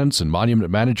superintendents and monument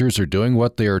managers are doing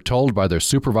what they are told by their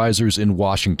supervisors in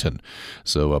Washington.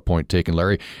 So, point taken,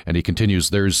 Larry. And he continues,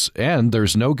 there's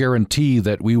no guarantee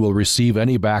that we will receive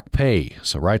any back pay.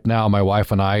 So right now, my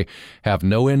wife and I have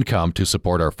no income to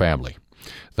support our family.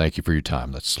 Thank you for your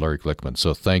time. That's Larry Glickman.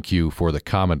 So thank you for the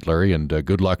comment, Larry, and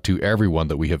good luck to everyone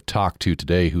that we have talked to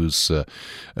today who's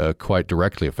quite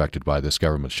directly affected by this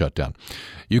government shutdown.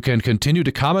 You can continue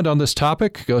to comment on this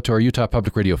topic. Go to our Utah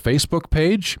Public Radio Facebook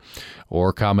page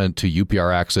or comment to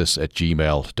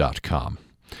upraccess@gmail.com.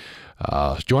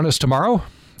 Join us tomorrow.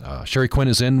 Sherry Quinn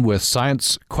is in with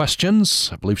Science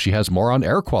Questions. I believe she has more on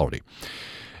air quality.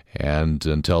 And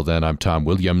until then, I'm Tom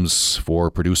Williams for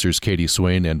producers Katie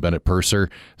Swain and Bennett Purser.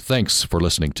 Thanks for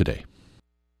listening today.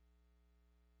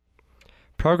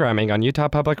 Programming on Utah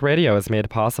Public Radio is made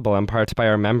possible in part by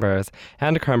our members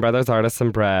and Crumb Brothers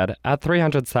Artisan Bread at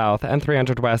 300 South and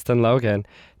 300 West in Logan.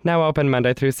 Now open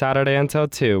Monday through Saturday until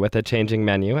 2 with a changing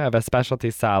menu of a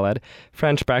specialty salad,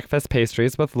 French breakfast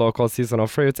pastries with local seasonal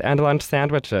fruits, and lunch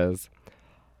sandwiches.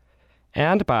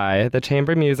 And by the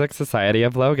Chamber Music Society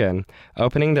of Logan,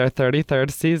 opening their 33rd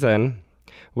season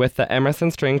with the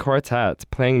Emerson String Quartet,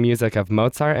 playing music of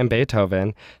Mozart and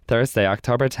Beethoven, Thursday,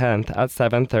 October 10th at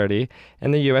 7:30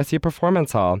 in the USU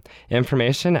Performance Hall.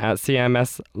 Information at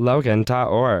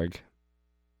cmslogan.org.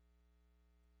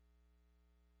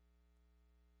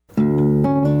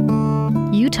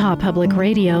 Utah Public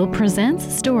Radio presents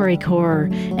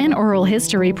StoryCorps, an oral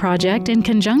history project in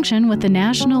conjunction with the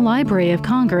National Library of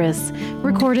Congress,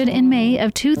 recorded in May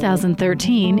of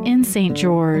 2013 in St.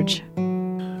 George.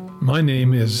 My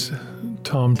name is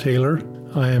Tom Taylor.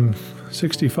 I am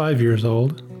 65 years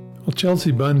old. Well,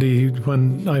 Chelsea Bundy,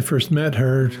 when I first met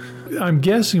her, I'm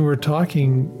guessing we're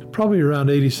talking probably around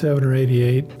 87 or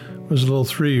 88, was a little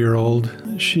 3-year-old.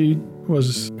 She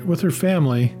was with her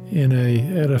family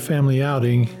at a family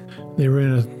outing. They were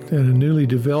in a newly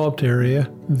developed area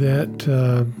that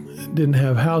didn't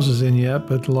have houses in yet,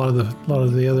 but a lot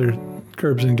of the other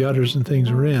curbs and gutters and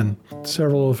things were in.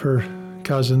 Several of her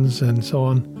cousins and so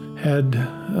on had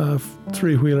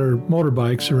three-wheeler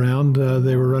motorbikes around.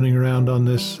 They were running around on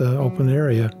this open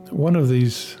area. One of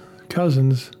these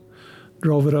cousins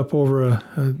drove it up over a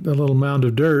little mound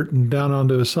of dirt and down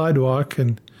onto a sidewalk,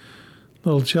 and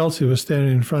little Chelsea was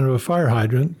standing in front of a fire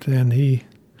hydrant, and he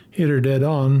hit her dead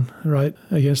on right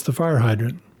against the fire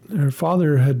hydrant. Her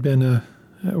father had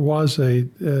was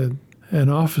an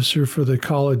officer for the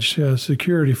college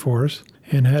security force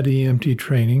and had EMT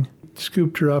training.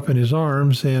 Scooped her up in his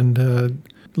arms and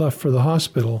left for the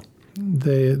hospital.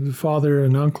 The father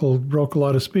and uncle broke a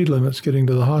lot of speed limits getting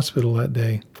to the hospital that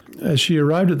day. As she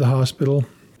arrived at the hospital,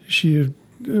 she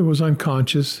was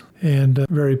unconscious and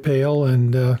very pale,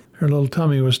 and her little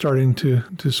tummy was starting to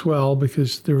swell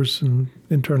because there was some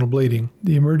internal bleeding.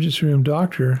 The emergency room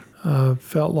doctor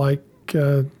felt like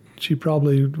she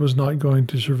probably was not going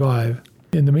to survive.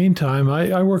 In the meantime,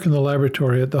 I work in the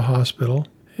laboratory at the hospital,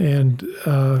 and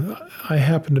I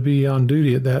happened to be on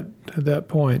duty at that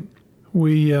point.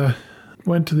 We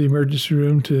went to the emergency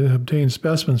room to obtain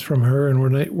specimens from her, and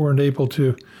weren't able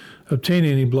to obtain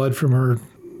any blood from her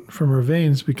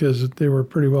veins because they were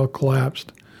pretty well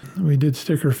collapsed. We did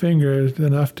stick her finger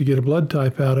enough to get a blood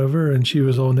type out of her, and she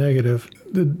was O negative.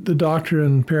 The doctor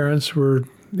and parents were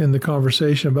in the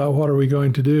conversation about what are we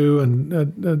going to do, and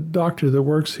a doctor that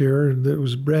works here that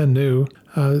was brand new,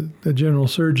 the general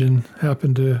surgeon,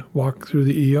 happened to walk through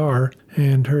the ER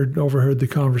and overheard the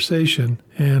conversation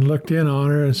and looked in on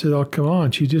her and said, "Oh, come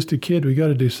on, she's just a kid. We got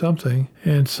to do something."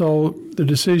 And so the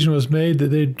decision was made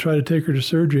that they'd try to take her to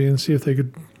surgery and see if they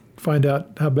could find out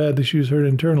how badly she was hurt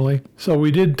internally. So we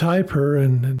did type her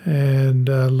and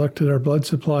looked at our blood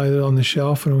supply on the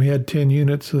shelf, and we had 10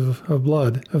 units of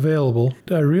blood available.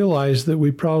 I realized that we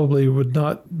probably would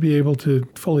not be able to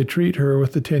fully treat her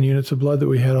with the 10 units of blood that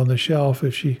we had on the shelf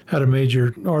if she had a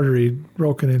major artery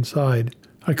broken inside.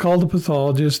 I called the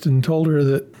pathologist and told her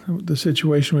that the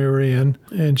situation we were in,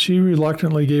 and she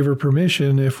reluctantly gave her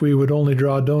permission if we would only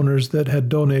draw donors that had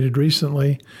donated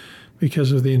recently,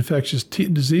 because of the infectious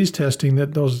disease testing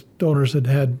that those donors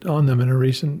had on them in a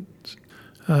recent.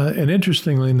 And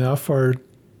interestingly enough, our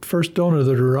first donor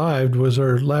that arrived was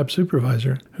our lab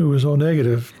supervisor, who was O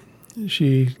negative.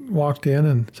 She walked in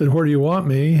and said, "Where do you want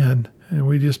me?" And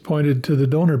we just pointed to the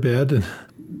donor bed. And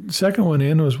the second one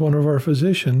in was one of our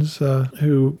physicians,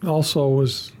 who also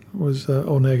was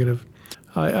O negative.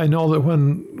 I know that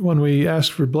when we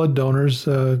asked for blood donors,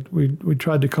 we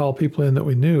tried to call people in that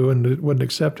we knew and wouldn't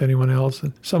accept anyone else.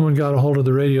 And someone got a hold of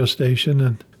the radio station,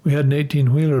 and we had an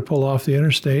 18-wheeler pull off the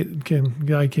interstate.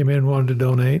 Guy came in and wanted to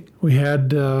donate. We had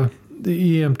the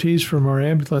EMTs from our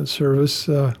ambulance service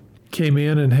came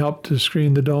in and helped to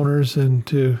screen the donors and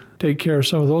to take care of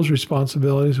some of those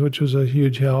responsibilities, which was a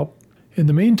huge help. In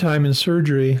the meantime, in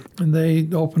surgery, they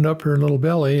opened up her little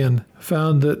belly and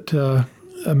found that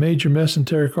a major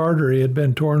mesenteric artery had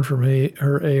been torn from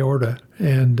her aorta.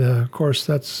 And, of course,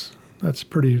 that's a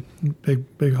pretty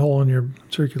big hole in your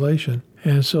circulation.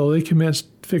 And so they commenced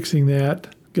fixing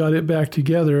that, got it back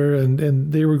together,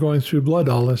 and they were going through blood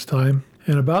all this time.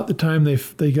 And about the time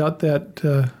they got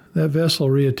that vessel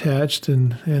reattached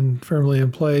and firmly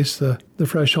in place, the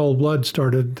fresh whole blood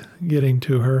started getting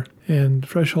to her. And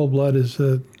fresh whole blood has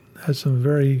some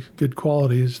very good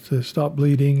qualities to stop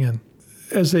bleeding. And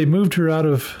as they moved her out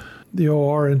of the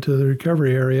OR into the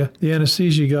recovery area, the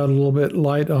anesthesia got a little bit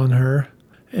light on her.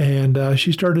 And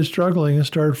she started struggling and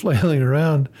started flailing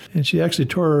around. And she actually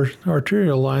tore her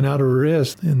arterial line out of her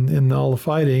wrist in all the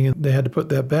fighting. And they had to put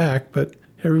that back. But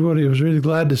everybody was really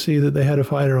glad to see that they had a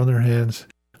fighter on their hands.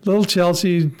 Little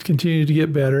Chelsea continued to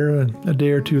get better, and a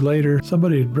day or two later,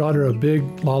 somebody brought her a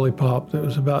big lollipop that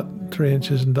was about 3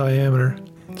 inches in diameter,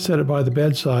 set it by the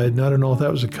bedside, and I don't know if that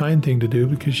was a kind thing to do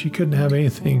because she couldn't have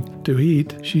anything to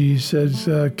eat. She says,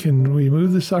 can we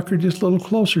move the sucker just a little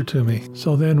closer to me?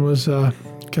 So then was,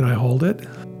 can I hold it?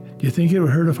 Do you think it would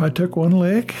hurt if I took one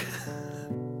lick?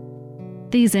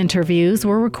 These interviews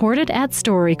were recorded at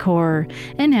StoryCorps,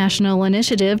 a national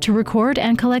initiative to record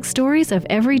and collect stories of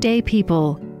everyday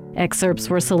people. Excerpts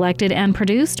were selected and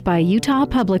produced by Utah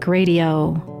Public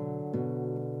Radio.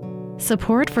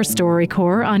 Support for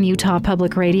StoryCorps on Utah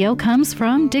Public Radio comes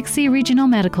from Dixie Regional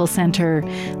Medical Center,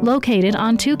 located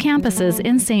on 2 campuses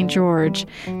in St. George,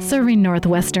 serving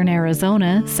northwestern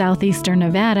Arizona, southeastern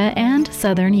Nevada, and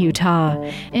southern Utah.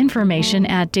 Information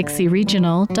at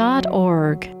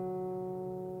dixieregional.org.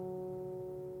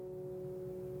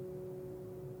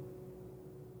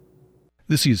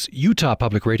 This is Utah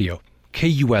Public Radio,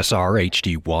 KUSR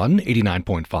HD1,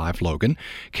 89.5 Logan,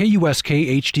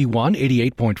 KUSK HD1,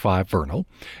 88.5 Vernal,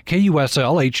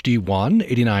 KUSL HD1,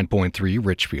 89.3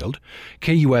 Richfield,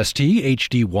 KUST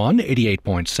HD1,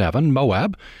 88.7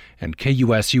 Moab, and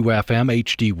KUSU FM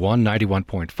HD1,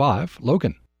 91.5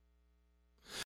 Logan.